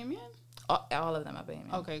coworkers are Bahamian? All of them are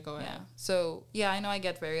Bahamian. Okay, go ahead. Yeah. So yeah, I know I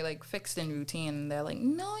get very like fixed in routine, and they're like,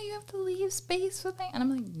 "No, you have to leave space for things," and I'm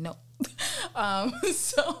like, "No."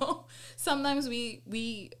 So sometimes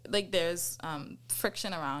we like there's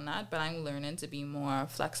friction around that, but I'm learning to be more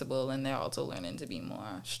flexible, and they're also learning to be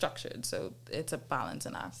more structured. So it's a balance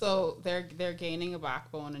in that. So they're gaining a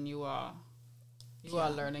backbone, and you are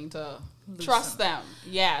learning to trust them.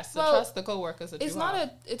 Yes, to trust the coworkers that you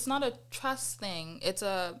have. It's not a trust thing.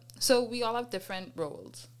 So we all have different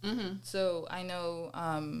roles. So I know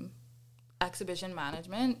exhibition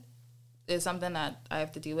management is something that I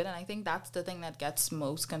have to deal with, and I think that's the thing that gets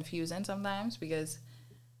most confusing sometimes because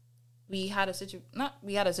we had a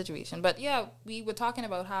situation, but yeah, we were talking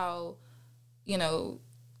about how,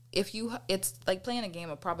 it's like playing a game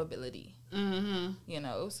of probability. You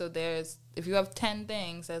know, so if you have 10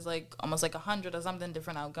 things, there's like almost like 100 or something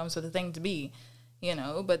different outcomes for the thing to be, you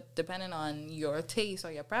know, but depending on your taste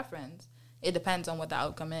or your preference, it depends on what the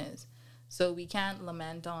outcome is. So we can't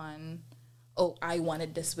lament on, oh, I want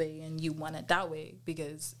it this way and you want it that way,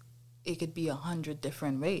 because it could be 100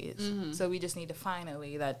 different ways. So we just need to find a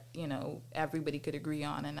way that, you know, everybody could agree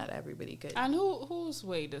on and that everybody could. And whose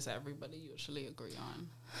way does everybody usually agree on?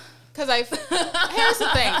 Because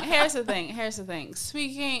here's the thing.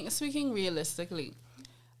 Speaking realistically,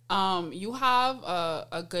 you have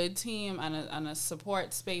a good team and a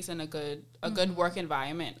support space and a good work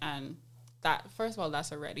environment, and that, first of all,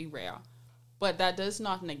 that's already rare, but that does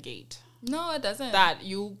not negate. No, it doesn't. That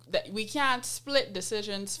we can't split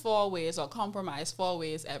decisions 4 ways or compromise 4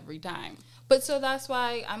 ways every time. But so that's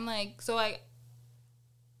why I'm like,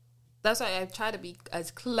 that's why I try to be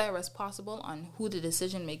as clear as possible on who the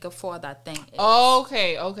decision maker for that thing is.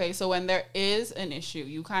 Okay. So when there is an issue,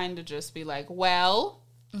 you kind of just be like, well,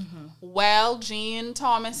 Jean,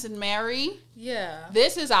 Thomas, and Mary. Yeah.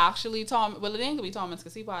 This is actually Tom. Well, it ain't gonna be Thomas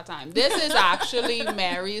because he part-time. This is actually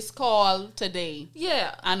Mary's call today.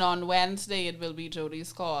 Yeah. And on Wednesday it will be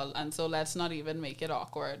Jody's call, and so let's not even make it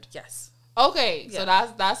awkward. Yes. Okay. Yeah.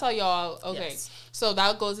 So that's how y'all. Okay. Yes. So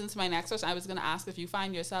that goes into my next question. I was gonna ask if you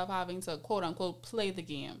find yourself having to quote unquote play the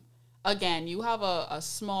game. Again, you have a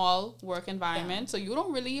small work environment, so you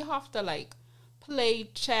don't really have to like play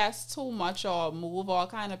chess too much or move all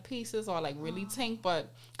kind of pieces or like really think,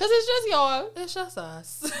 but because it's just y'all, it's just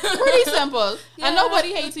us. Pretty simple. Yeah. And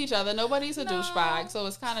nobody hates each other, nobody's a douchebag, so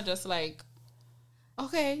it's kind of just like,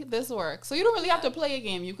 okay, this works. So you don't really have to play a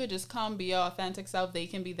game. You could just come, be your authentic self, they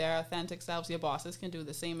can be their authentic selves, your bosses can do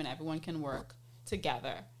the same, and everyone can work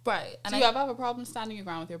together. Right. And do you ever have a problem standing your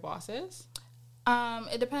ground with your bosses?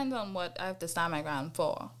 It depends on what I have to stand my ground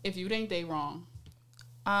for. If you think they wrong,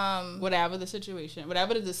 whatever the situation,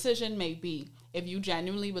 whatever the decision may be, if you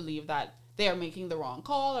genuinely believe that they are making the wrong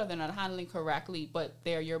call or they're not handling correctly, but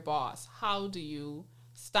they're your boss, how do you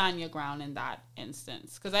stand your ground in that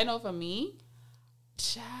instance? Because I know for me,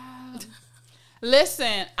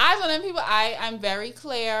 listen, I tell them people, I'm very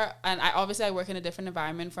clear, and I work in a different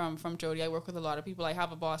environment from Jody. I work with a lot of people. I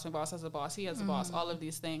have a boss, my boss has a boss, he has a boss, all of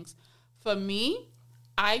these things. For me,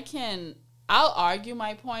 I'll argue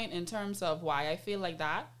my point in terms of why I feel like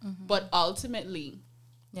that, but ultimately,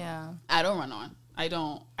 I don't run on. I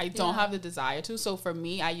don't have the desire to. So for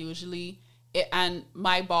me, I usually, and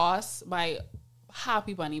my boss, my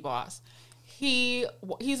happy bunny boss, he's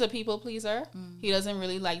a people pleaser. He doesn't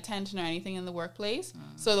really like tension or anything in the workplace.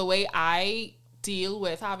 So the way I deal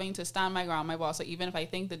with having to stand my ground, my boss, so even if I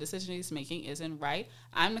think the decision he's making isn't right,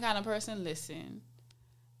 I'm the kind of person, listen,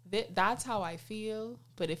 that's how I feel,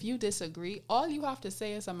 but if you disagree, all you have to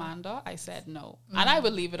say is, Amanda, I said no, and I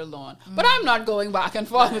would leave it alone. But I'm not going back and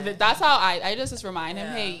forth with it. That's how I just remind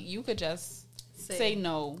him, hey, you could just say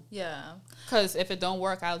no. Yeah. Because if it don't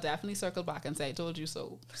work, I'll definitely circle back and say, I told you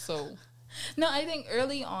so. So. No, I think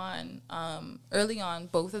early on,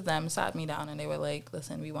 both of them sat me down and they were like,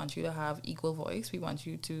 listen, we want you to have equal voice. We want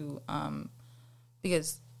you to,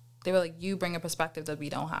 because they were like, you bring a perspective that we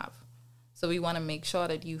don't have. So we want to make sure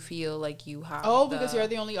that you feel like you have. Oh, because you're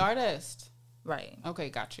the only artist. Right. Okay,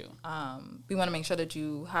 got you. We want to make sure that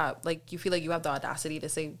you have, like, you feel like you have the audacity to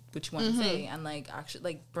say what you want to say and, like, actually,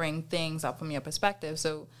 like, bring things up from your perspective.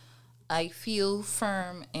 So I feel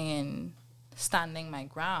firm in standing my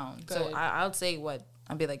ground. Good. So I'll say what,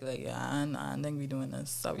 I'll be like yeah, I think we're doing this.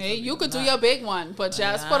 So hey, you could do your big one, but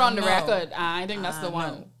just put on the record. I think that's the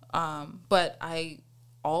one. But I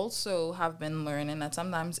also have been learning that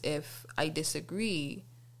sometimes if I disagree,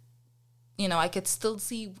 you know, I could still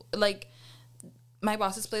see, like, my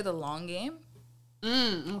bosses play the long game.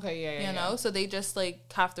 Okay, yeah. You know, so they just,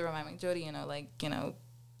 like, have to remind me, Jody, you know, like, you know,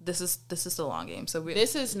 this is the long game. So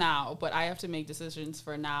this is now, but I have to make decisions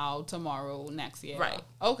for now, tomorrow, next year. Right.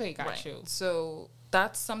 Okay, got you. So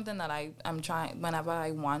that's something that I'm trying, whenever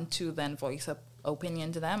I want to then voice an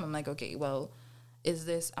opinion to them, I'm like, okay, well, am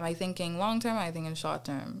I thinking long term or am I thinking short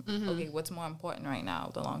term? Okay, what's more important right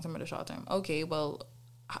now, the long term or the short term? Okay, well,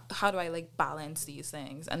 how do I, like, balance these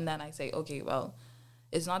things? And then I say, okay, well,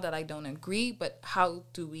 it's not that I don't agree, but how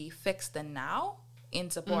do we fix the now in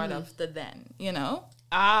support of the then, you know?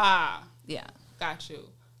 Yeah. Got you.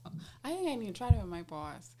 I think I need to try that with my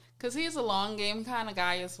boss, because he's a long game kind of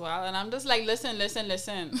guy as well. And I'm just like, listen.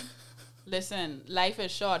 Listen, life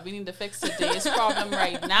is short. We need to fix today's problem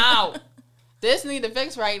right now. This need to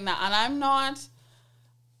fix right now. And I'm not,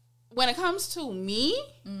 when it comes to me,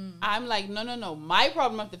 I'm like, no. My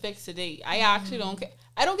problem I have to fix today. I actually don't care.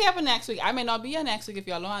 I don't care for next week. I may not be here next week if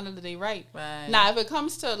y'all don't handle the day right. Right. Now, if it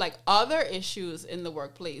comes to like other issues in the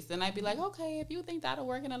workplace, then I'd be like, okay, if you think that'll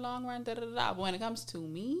work in the long run, da da da. But when it comes to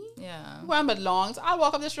me, where I'm belongs, I'll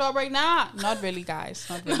walk up the street right now. Not really, guys.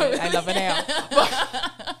 Not really. I love it now.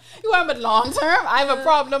 But you want but long term? I have a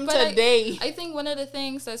problem today. I think one of the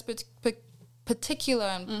things that's particular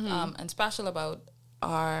and special about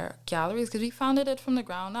our galleries, because we founded it from the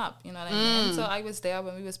ground up, you know what I mean? So I was there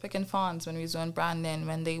when we was picking fonts, when we was doing branding,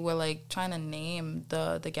 when they were like trying to name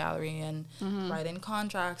the gallery and writing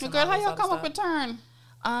contracts. Girl, how y'all come up with Turn?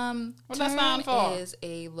 What that stand for? Is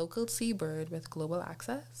a local seabird with global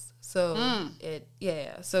access. So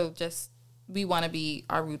so just we want to be,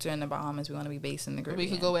 our roots are in the Bahamas. We want to be based in the Caribbean.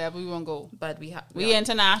 We could go wherever we want to go, but we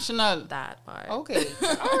international. That part. Okay.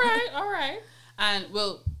 all right. And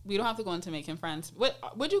we don't have to go into making friends.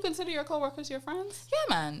 Would you consider your coworkers your friends? Yeah,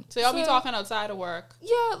 man. So y'all be talking outside of work?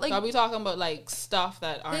 Yeah, like y'all be talking about like stuff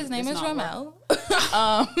that aren't. His name is Ramel.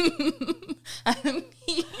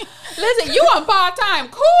 Listen, you on part time?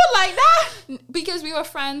 Cool like that? Because we were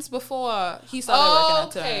friends before he started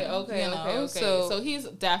working at Turn. Okay. So he's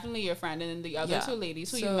definitely your friend, and then the other two ladies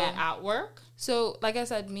who you met at work. So, like I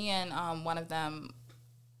said, me and one of them.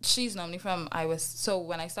 She's known me from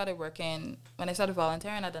when I started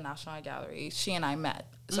volunteering at the National Art Gallery, she and I met.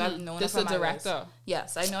 So I've known her from the director.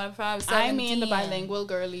 Yes, I know her from I was 17. I mean the bilingual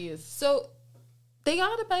girlies. So they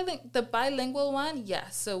are the bilingual one,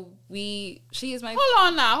 yes. So she is my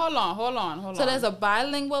Hold on. So there's a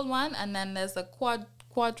bilingual one and then there's a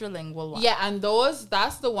quadrilingual one. Yeah, and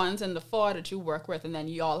that's the ones in the 4 that you work with, and then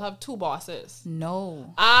y'all have 2 bosses.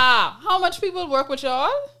 No. How much people work with y'all?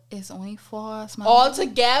 It's only 4 us. All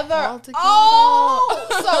together. Oh,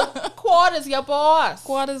 so Quad is your boss.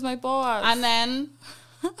 Quad is my boss. And then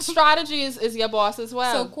strategies is your boss as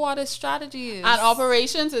well. So Quad is strategies. And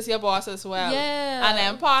operations is your boss as well. Yeah. And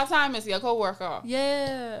then part-time is your co-worker.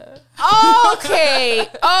 Yeah. Okay.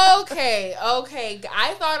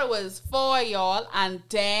 I thought it was 4 y'all and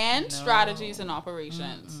then strategies and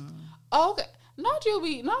operations. Okay. Not you'll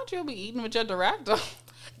be eating with your director.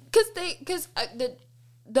 Because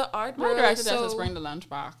the art world director doesn't bring the lunch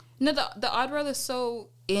back. No, the art world is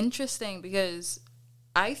so interesting because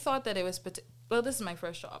I thought that it was. Well, this is my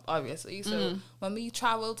first job, obviously. So when we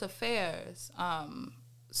travel to fairs,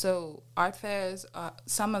 so art fairs,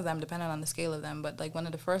 some of them, depending on the scale of them, but like one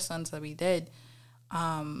of the first ones that we did,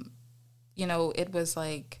 it was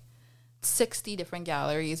like 60 different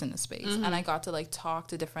galleries in the space, and I got to like talk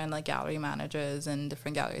to different like gallery managers and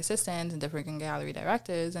different gallery assistants and different gallery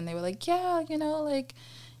directors, and they were like, like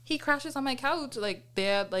he crashes on my couch, like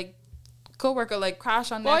they're like coworker like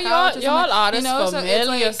crash on their couch. Y'all artists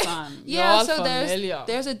familiar, so son. Yeah, y'all so familiar.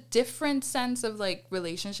 there's a different sense of like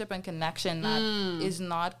relationship and connection that is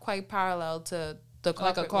not quite parallel to the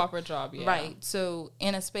corporate, like a corporate job, yeah. Right. So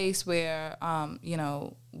in a space where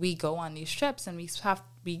we go on these trips and we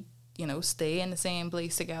stay in the same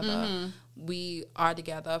place together. We are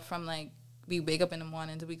together from like we wake up in the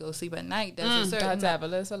morning till we go sleep at night. There's a certain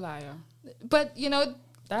devil is a liar. But you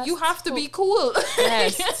have to be cool.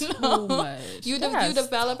 That's too much. You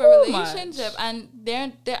develop a relationship, and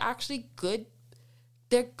they're actually good.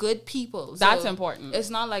 They're good people. So that's important. It's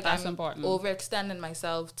not like I'm important. overextending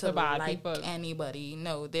myself to bad like people. Anybody.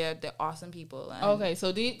 No, they're awesome people. And okay,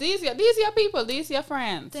 so these your people. These your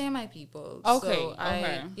friends. They're my people. Okay.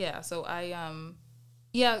 So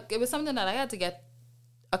it was something that I had to get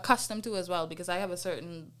accustomed to as well, because I have a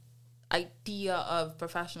certain idea of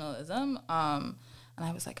professionalism. And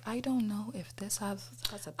I was like, I don't know if this has a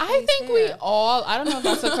place I think here. we all, I don't know if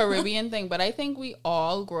that's a Caribbean thing, but I think we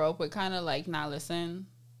all grow up with kind of like, now listen,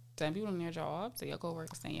 10 people in your job, so your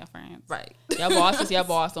co-workers and your friends. Right. Your boss is your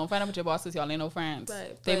boss. Don't find out with your bosses. Y'all ain't no friends.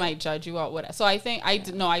 Right. They might judge you out with it. So I think, I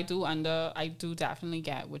do definitely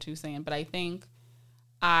get what you're saying, but I think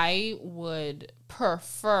I would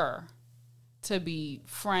prefer to be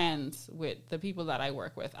friends with the people that I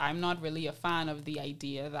work with. I'm not really a fan of the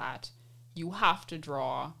idea that you have to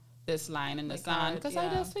draw this line in the sand, because I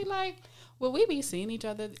just feel like, well, we be seeing each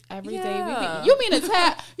other every day. You mean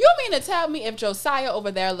to tell me if Josiah over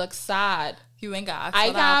there looks sad, you ain't got?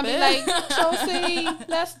 I can't be like, Josie,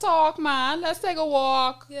 let's talk, man. Let's take a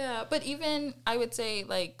walk. Yeah, but even I would say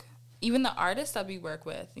like even the artists that we work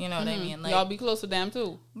with, you know what I mean? Like, y'all be close with them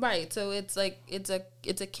too. Right. So it's like it's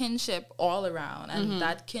a kinship all around, and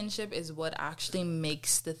that kinship is what actually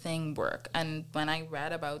makes the thing work. And when I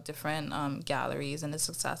read about different galleries and the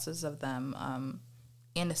successes of them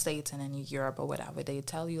in the States and in Europe or whatever, they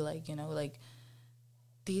tell you like, like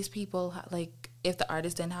these people, like if the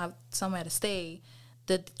artist didn't have somewhere to stay,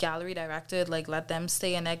 the gallery director like let them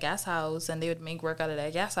stay in their guest house, and they would make work out of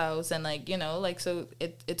their guest house, and like, you know, like, so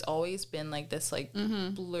it's always been like this like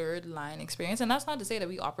blurred line experience. And that's not to say that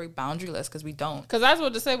we operate boundaryless, because we don't. Because I was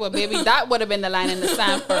about to say, well, baby, that would have been the line in the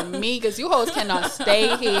sand for me, because you hoes cannot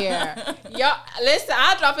stay here. Yo, listen,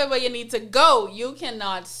 I'll drop it where you need to go. You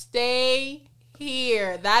cannot stay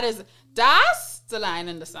here. That's the line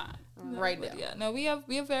in the sand right there. Yeah, no, we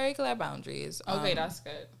have very clear boundaries. Okay, that's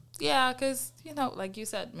good. Yeah, because, you know, like you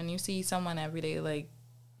said, when you see someone every day, like,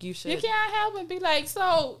 you should. You can't help but be like,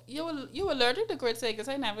 so you allergic to grits, because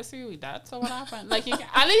I never see you eat that. So what happened? Like, you can,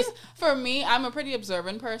 at least for me, I'm a pretty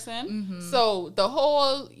observant person. So the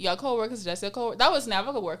whole your coworkers just your coworker, that was never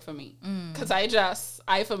gonna work for me, because I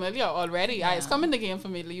familiar already. Yeah. I was coming the game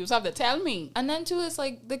familiar. You just have to tell me. And then too, it's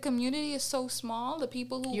like the community is so small. The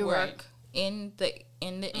people who You're work right. in the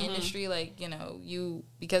industry, like, you know,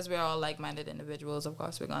 because we're all like-minded individuals, of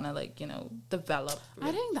course we're gonna, like, you know, develop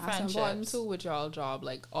I think that's friendships. important too with y'all job.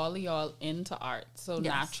 Like, all of y'all into art, so Yes.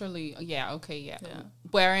 naturally, yeah. Yeah.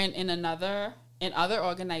 Wherein in other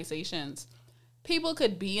organizations, people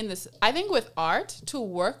could be in this. I think with art, to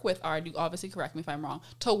work with art, you obviously correct me if I'm wrong.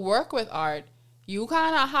 To work with art, you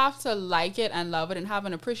kind of have to like it and love it and have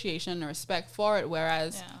an appreciation and respect for it.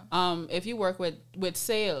 Whereas, if you work with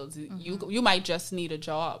sales, you might just need a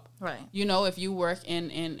job. Right. You know, if you work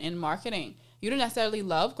in marketing, you don't necessarily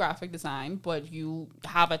love graphic design, but you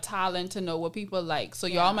have a talent to know what people like. So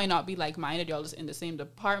y'all might not be like-minded. Y'all just in the same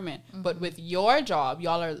department. But with your job,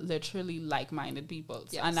 y'all are literally like-minded people.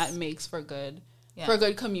 Yes. And that makes for good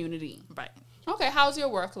community. Right. Okay, how's your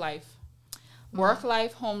work life? Work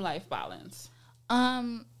life, home life balance.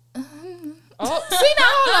 Oh, see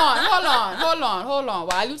now, hold on.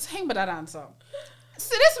 While you think about that answer.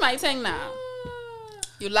 See, this is my thing now.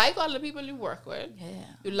 You like all the people you work with. Yeah.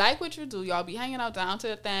 You like what you do. Y'all be hanging out down to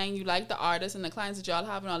the thing. You like the artists and the clients that y'all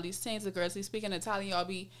have and all these things. The girls be speaking Italian. Y'all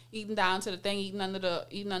be eating down to the thing, eating under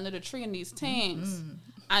the tree and these things.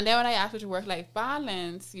 And then when I ask what your work-life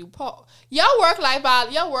balance, your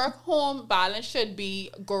work-home balance should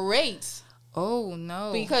be great. Oh,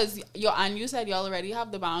 no. Because you said you already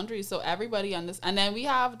have the boundaries, so everybody understands. And then we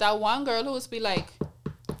have that one girl who would be like,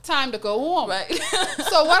 time to go home. Right.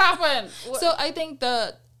 So what happened? So I think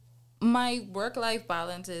my work-life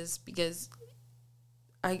balance is because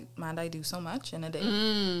I do so much in a day.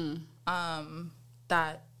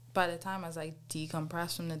 That by the time as I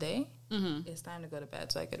decompress from the day, it's time to go to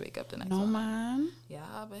bed so I could wake up the next morning. Man.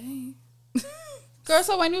 Yeah, babe. Girl,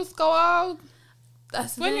 so when you go out,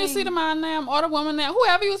 That's the when you thing. see the man there or the woman there,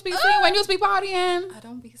 whoever you speak seeing, when you speak partying. I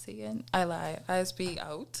don't be seeing. I lie. I speak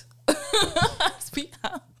out. I speak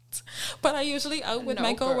out. But I usually out with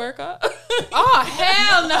my coworker. Oh,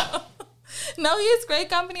 hell no. No, he's great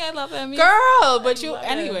company. I love him. Girl, but you,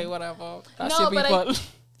 anyway, whatever. That's No, your but people.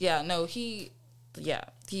 he's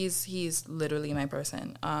literally my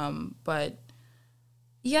person. But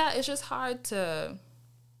yeah, it's just hard to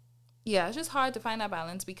find that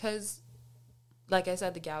balance because, like I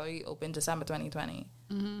said, the gallery opened December 2020.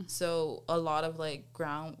 So a lot of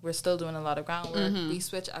we're still doing a lot of groundwork. We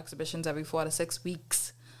switch exhibitions every 4 to 6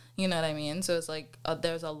 weeks. You know what I mean? So it's like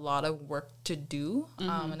there's a lot of work to do,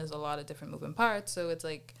 and there's a lot of different moving parts. So it's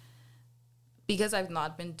like, because I've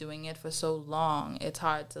not been doing it for so long, it's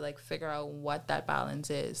hard to figure out what that balance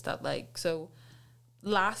is. So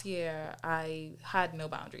last year I had no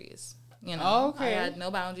boundaries. You know, okay. I had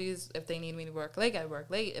no boundaries. If they needed me to work late, I'd work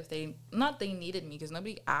late. If they needed me, because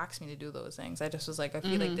nobody asked me to do those things. I just was like, I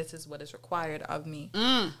feel like this is what is required of me.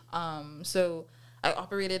 So I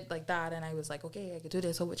operated like that, and I was like, okay, I could do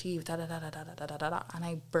this, overachieve, and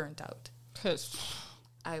I burnt out.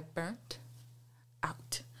 I burnt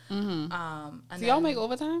out. And So y'all make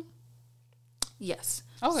overtime? Yes.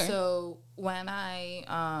 Okay. So when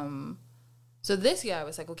so this year I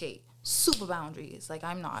was like, okay, super boundaries.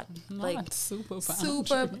 I'm not super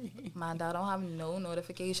man, I don't have no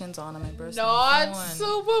notifications on my personal Not phone.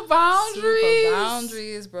 super boundaries. Super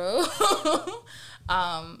boundaries, bro.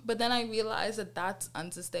 But then I realized that that's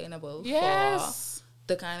unsustainable for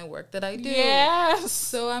the kind of work that I do. Yes.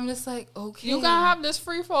 So I'm just like, okay. You gotta have this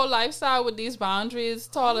free flow lifestyle with these boundaries,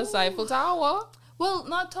 tall as Eiffel Tower. Well,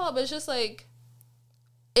 not tall, but it's just like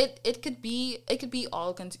it could be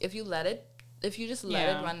all if you just let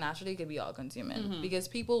it run naturally, it could be all consuming. Because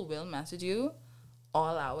people will message you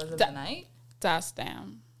all hours of the night. That's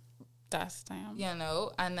damn. You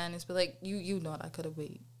know, and then it's like you know that could have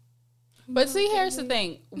waited. But see, here's the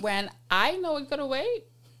thing. When I know it could have waited,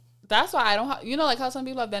 that's why I don't like how some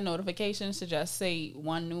people have their notifications to just say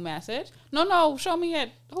one new message. No, show me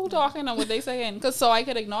it. Who talking and what they saying? Because so I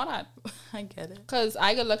could ignore that. I get it. Because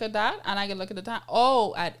I could look at that and I could look at the time.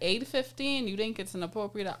 Oh, at 8:15, you think it's an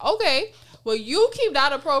appropriate... Okay, well, you keep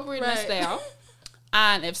that appropriateness there.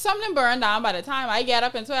 And if something burned down by the time I get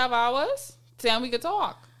up in 12 hours, then we could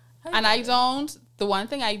talk. The one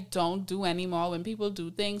thing I don't do anymore when people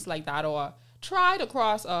do things like that or try to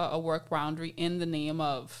cross a work boundary in the name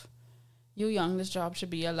of, you young, this job should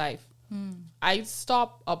be your life. I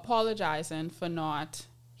stop apologizing for not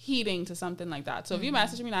heeding to something like that. So if you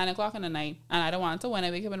message me 9 o'clock in the night and I don't want to, when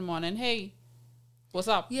I wake up in the morning, hey, what's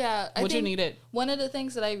up? Yeah. What you needed? One of the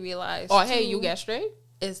things that I realized, or hey, you get straight?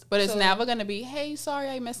 But it's so, never going to be, hey, sorry,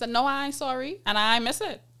 I missed it. No, I ain't sorry. And I miss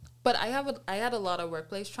it. But I had a lot of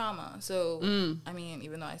workplace trauma. So, I mean,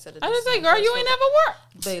 even though I said it. I just say, girl, you ain't never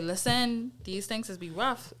worked. But listen, these things is be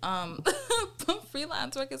rough.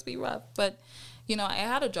 Freelance work is be rough. But, you know, I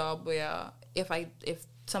had a job where if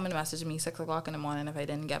someone messaged me 6 o'clock in the morning, if I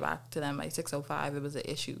didn't get back to them by 6:05, it was an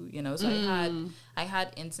issue, you know. So I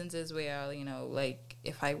had instances where, you know, like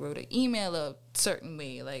if I wrote an email a certain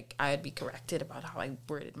way, like I'd be corrected about how I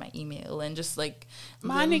worded my email and just like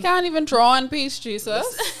man, you can't even draw in peace, Jesus.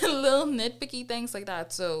 Little nitpicky things like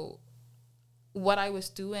that. So what I was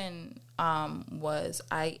doing was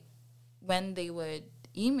when they would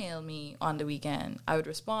email me on the weekend, I would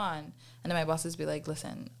respond, and then my bosses be like,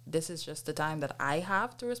 listen, this is just the time that I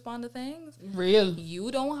have to respond to things. Real.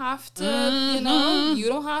 You don't have to, you know, you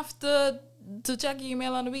don't have to check your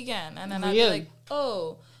email on the weekend. And then I'd be like,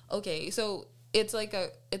 oh, okay. So it's like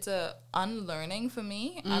it's a unlearning for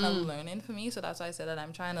me and a learning for me. So that's why I said that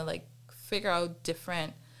I'm trying to like figure out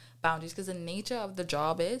different boundaries, because the nature of the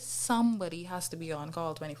job is somebody has to be on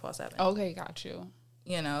call 24/7. Okay, got you.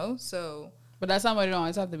 You know, so... But that somebody don't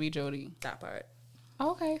always have to be Jody. That part.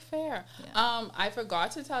 Okay, fair. Yeah. I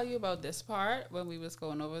forgot to tell you about this part when we was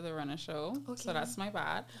going over the runner show. Okay. So that's my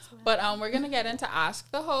bad. But we're going to get into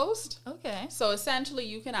Ask the Host. Okay. So essentially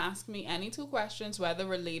you can ask me any 2 questions, whether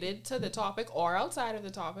related to the topic or outside of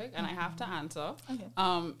the topic, and I have to answer. Okay.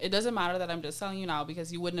 It doesn't matter that I'm just telling you now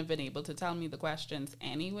because you wouldn't have been able to tell me the questions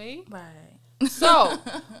anyway. Right. So,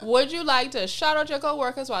 would you like to shout out your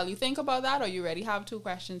coworkers while you think about that, or you already have 2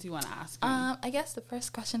 questions you want to ask me? I guess the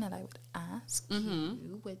first question that I would ask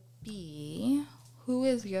you would be, who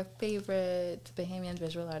is your favorite Bahamian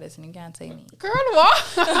visual artist? And you can't say me. Girl, what?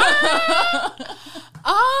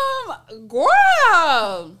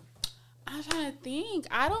 Girl, I'm trying to think.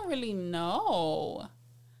 I don't really know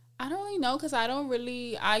because I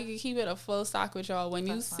keep it a full stock with y'all. When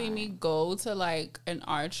you see me go to like an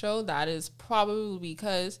art show, that is probably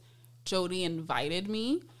because Jody invited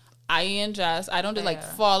me. I don't just like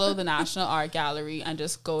follow the National Art Gallery and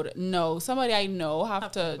just go to, no, somebody I know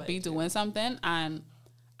have to be doing something. And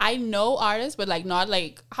I know artists, but like not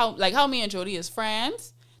like how me and Jody is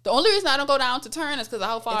friends. The only reason I don't go down to Turn is because of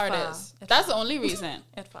how far it is. That's the only reason.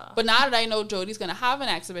 But now that I know Jody's going to have an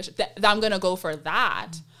exhibition, I'm going to go for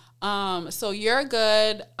that. So you're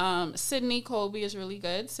good. Sydney Colby is really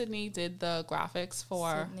good. Sydney did the graphics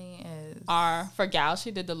for for Gal.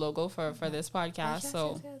 She did the logo for this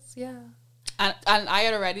podcast. Yeah. And I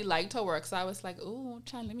had already liked her work, so I was like, "Ooh,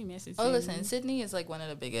 trying let me message." Oh, listen, Sydney is like one of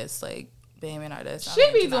the biggest like Bahamian artists.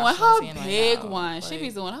 She be doing her big right one. Like, she be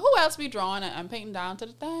doing. Who else be drawing it and painting down to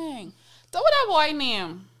the thing? So what that boy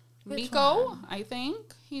name? Miko, I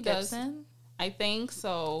think he Gibson? Does. I think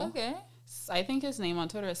so. Okay. I think his name on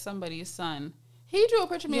Twitter is somebody's son. He drew a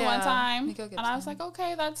picture of me one time, and I was like,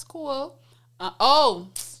 okay, that's cool.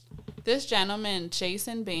 This gentleman,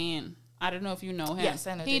 Jason Bain. I don't know if you know him. Yes,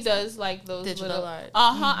 I know. He does like those digital art.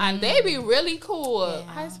 And they be really cool.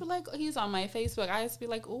 Yeah. I used to be like, he's on my Facebook. I used to be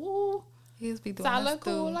like, ooh, he's be doing that look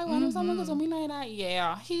cool. Like when someone goes on me like that,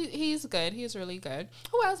 yeah, he's good. He's really good.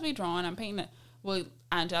 Who else be drawing? I'm painting. Well,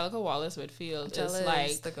 Angelica Wallace Whitfield is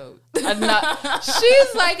like the goat.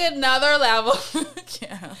 She's like another level.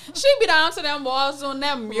 Yeah, she be down to them walls on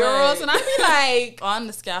them murals, and I be like on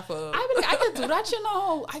the scaffold. I be like, I could do that, you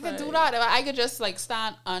know. I could do that. If I could just like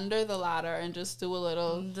stand under the ladder and just do a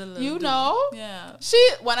little, you know. Yeah.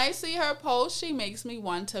 When I see her post, she makes me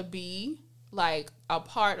want to be like a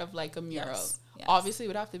part of like a mural. Yes. Yes. Obviously, it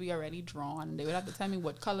would have to be already drawn. They would have to tell me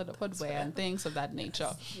what color to put where and things of that nature.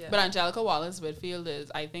 Yeah. But Angelica Wallace Whitfield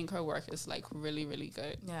I think her work is like really, really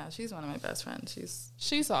good. Yeah, she's one of my best friends.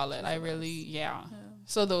 She's solid. I really, yeah.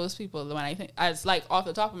 So those people, when I think, as like off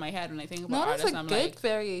the top of my head, when I think about artists, I'm like, good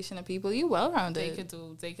variation of people. You well rounded. They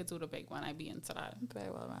could do the big one. I'd be into that. Very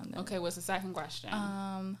well rounded. Okay, what's the second question?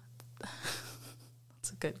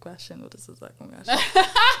 That's a good question. What is the second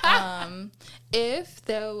question? If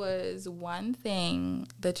there was one thing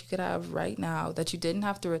that you could have right now that you didn't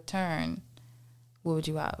have to return, what would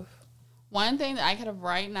you have? One thing that I could have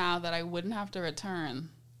right now that I wouldn't have to return.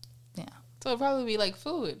 Yeah. So it'd probably be like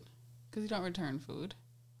food, because you don't return food.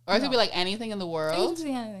 Or it could be like anything in the world.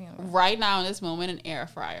 Anything in the world. Right now in this moment, an air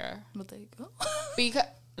fryer. But there you go. Because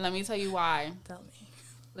let me tell you why. Tell me.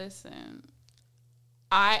 Listen,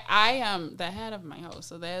 I am the head of my house,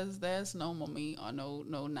 so there's no mommy or no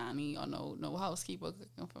nanny or no housekeeper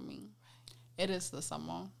cooking for me. It is the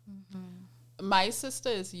summer. Mm-hmm. My sister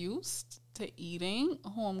is used to eating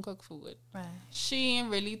home cooked food. Right. She ain't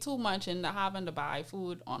really too much into having to buy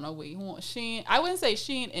food on her way home. I wouldn't say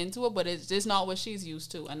she ain't into it, but it's just not what she's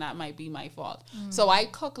used to, and that might be my fault. Mm. So I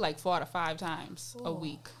cook like 4 to 5 times a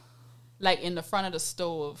week, like in the front of the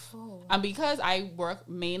stove. And because I work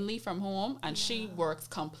mainly from home and she works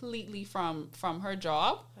completely from her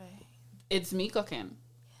job, it's me cooking.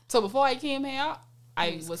 So before I came here,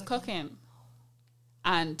 I was cooking.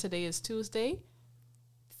 And today is Tuesday.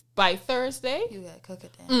 By Thursday, you gotta cook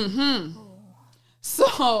it then. Mm-hmm.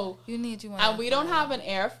 So you need and we don't have an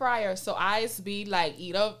air fryer, so I be like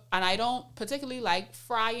eat up, and I don't particularly like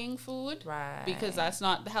frying food, right? Because that's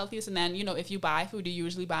not the healthiest. And then if you buy food, you're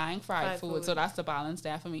usually buying fried food, so that's the balance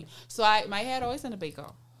there for me. So my head always in the baker.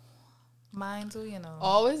 Mine too,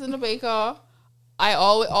 always in the baker. I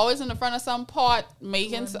always in the front of some pot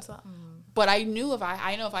making something. But I knew if I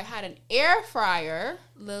had an air fryer,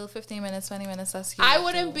 little 15 minutes, 20 minutes, that's cute. I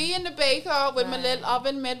wouldn't be in the baker with my little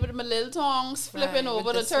oven mitt with my little tongs flipping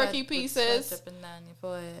over the turkey pieces.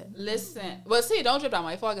 Listen, well, see, don't drip down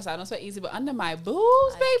my forehead because I don't sweat easy, but under my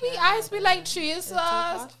boobs, baby, I be like Jesus.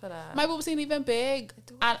 My boobs ain't even big,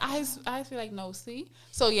 and I feel like no. See,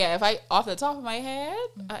 so yeah, if I off the top of my head,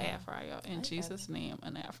 an air fryer in Jesus' name,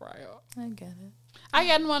 an air fryer. I get it. I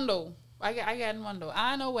get one though. I get one though.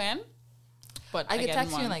 I don't know when. But I could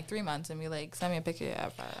text you in like 3 months and be like, send me a picture of your air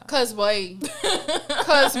fryer. Cause boy,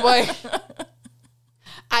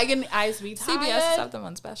 I be tired. CBS is something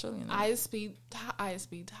one special, I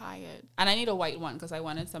be tired, and I need a white one because I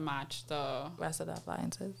wanted to match the rest of the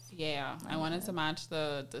appliances. Yeah, I wanted to match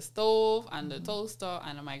the stove and the toaster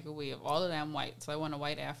and the microwave, all of them white. So I want a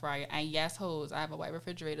white air fryer, and yes, hoes, I have a white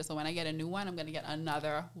refrigerator. So when I get a new one, I'm gonna get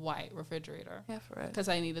another white refrigerator. Yeah, for it. Because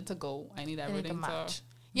I needed to go. I need everything to match.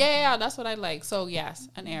 Yeah, that's what I like. So yes,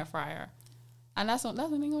 an air fryer, and that's what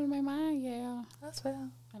thing on my mind. Yeah, that's well.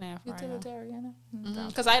 An air fryer. Utilitarian.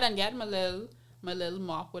 Because I done get my little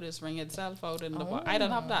mop with its ring itself out in the box. I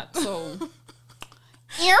don't have that. So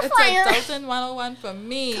air fryer. It's a 101 for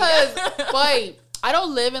me. Because boy, I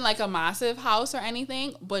don't live in like a massive house or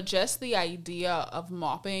anything, but just the idea of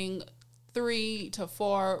mopping 3 to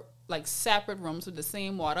 4 like separate rooms with the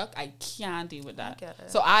same water, I can't deal with that.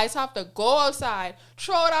 So I just have to go outside,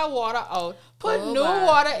 throw that water out, put new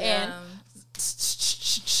water in,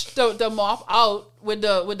 the mop out with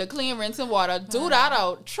the clean rinsing water, do that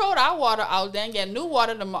out, throw that water out, then get new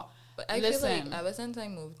water to mop. But I feel like ever since I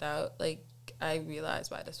moved out, like I realized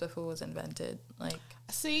why the Swiffer was invented. Like,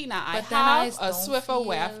 see, now I have a Swiffer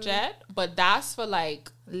WefJet, but that's for like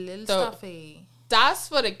little stuffy. That's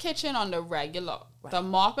for the kitchen on the regular. Right. The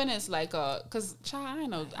mopping is like cause I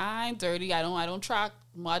know I ain't dirty. I don't track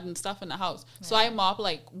mud and stuff in the house. Yeah. So I mop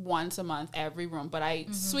like once a month every room, but I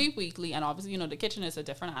sweep weekly. And obviously, the kitchen is a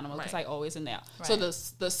different animal because I always in there. Right. So the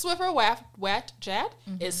Swiffer WefJet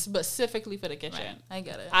is specifically for the kitchen. Right. I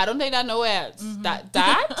get it. I don't think that nowhere else.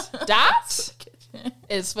 That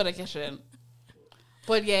is for the kitchen.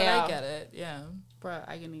 But yeah, but I get it. Yeah. Bruh,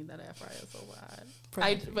 I can need that air fryer so bad.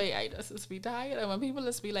 I just be tired. And when people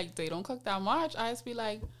just be like, they don't cook that much, I just be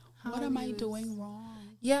like, what am I doing wrong?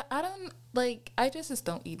 Yeah, I just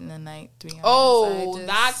don't eat in the night, to be honest. Oh,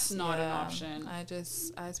 that's not an option. I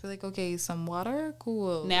just be like, okay, some water?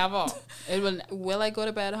 Cool. Never. Will I go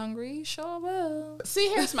to bed hungry? Sure will. See,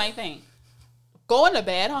 here's my thing. Going to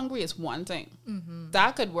bed hungry is one thing.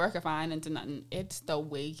 That could work if I ain't into nothing. It's the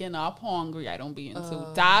waking up hungry I don't be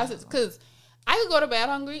into. That's because I could go to bed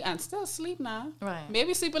hungry and still sleep now. Right.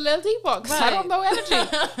 Maybe sleep a little deeper because I don't know energy.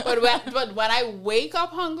 but when I wake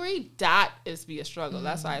up hungry, that is be a struggle.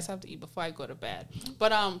 That's why I just have to eat before I go to bed.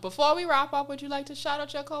 But before we wrap up, would you like to shout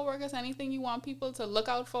out your coworkers? Anything you want people to look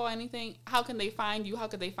out for? Anything? How can they find you? How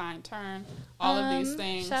could they find Turn? All of these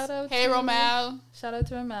things. Shout out Romel. Shout out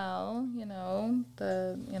to Romel.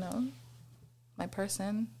 My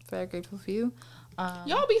person. Very grateful for you.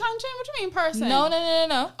 Y'all be hunching? What you mean person? No.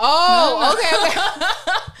 Oh, okay.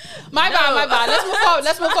 My bad.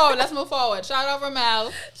 Let's move forward. Shout out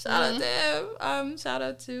Romel. Shout out to him. Shout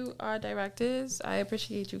out to our directors. I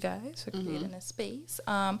appreciate you guys for creating a space.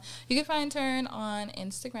 You can find Turn on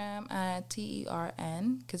Instagram at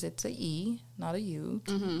TERN because it's a E, not a U.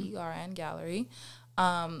 TERN Gallery.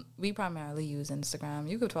 We primarily use Instagram.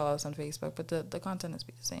 You could follow us on Facebook, but the content is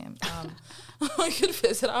the same. You could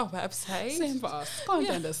visit our website. Same for us.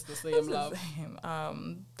 Content is the same, love.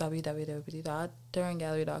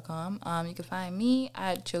 www.duringgallery.com. You can find me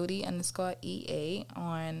at Jody_EA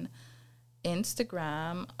on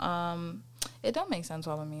Instagram. It don't make sense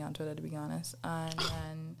following me on Twitter, to be honest.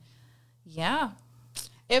 And yeah.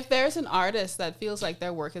 If there's an artist that feels like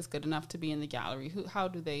their work is good enough to be in the gallery, how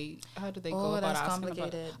do they go about that's asking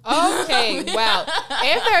complicated. about it? Okay, well,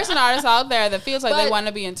 if there's an artist out there that feels like they want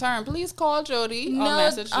to be in turn, please call Jody or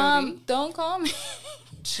message Jody. Don't call me.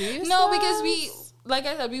 Jesus. No, because like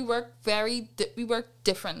I said, we work we work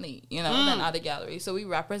differently, than other galleries. So we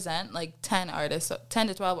represent like 10 to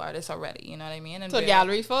 12 artists already. You know what I mean? And so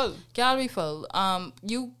gallery full. Gallery full.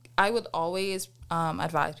 I would always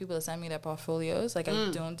advise people to send me their portfolios. Like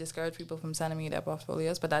I don't discourage people from sending me their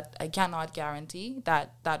portfolios, but that I cannot guarantee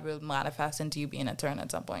that will manifest into you being a turn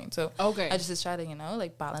at some point. So okay, I just try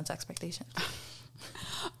to balance expectations.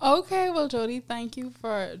 Okay, well, Jody, thank you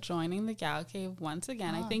for joining the Gal Cave once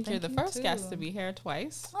again. I think you're the first too. guest to be here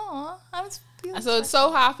twice. Oh, I was feeling so it's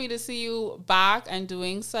so happy to see you back and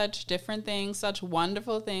doing such different things, such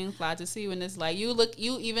wonderful things. Glad to see you in this light. You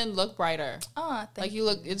even look brighter. Oh, thank you.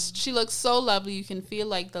 She looks so lovely. You can feel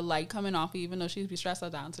like the light coming off you, even though she'd be stressed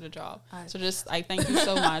out down to the job. I thank you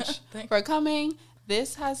so much for coming.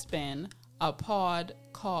 This has been a pod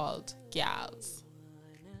called Gals.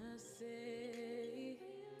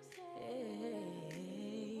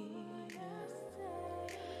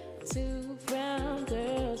 Two brown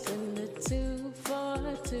girls in the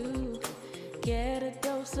 242. Get a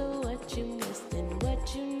dose of what you missed and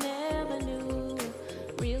what you never knew.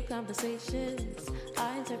 Real conversations,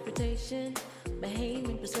 our interpretation,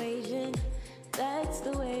 behaving persuasion. That's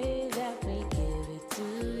the way that we give it to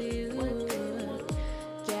you.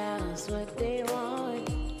 Gals, what they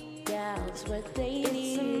want, gals, what they need.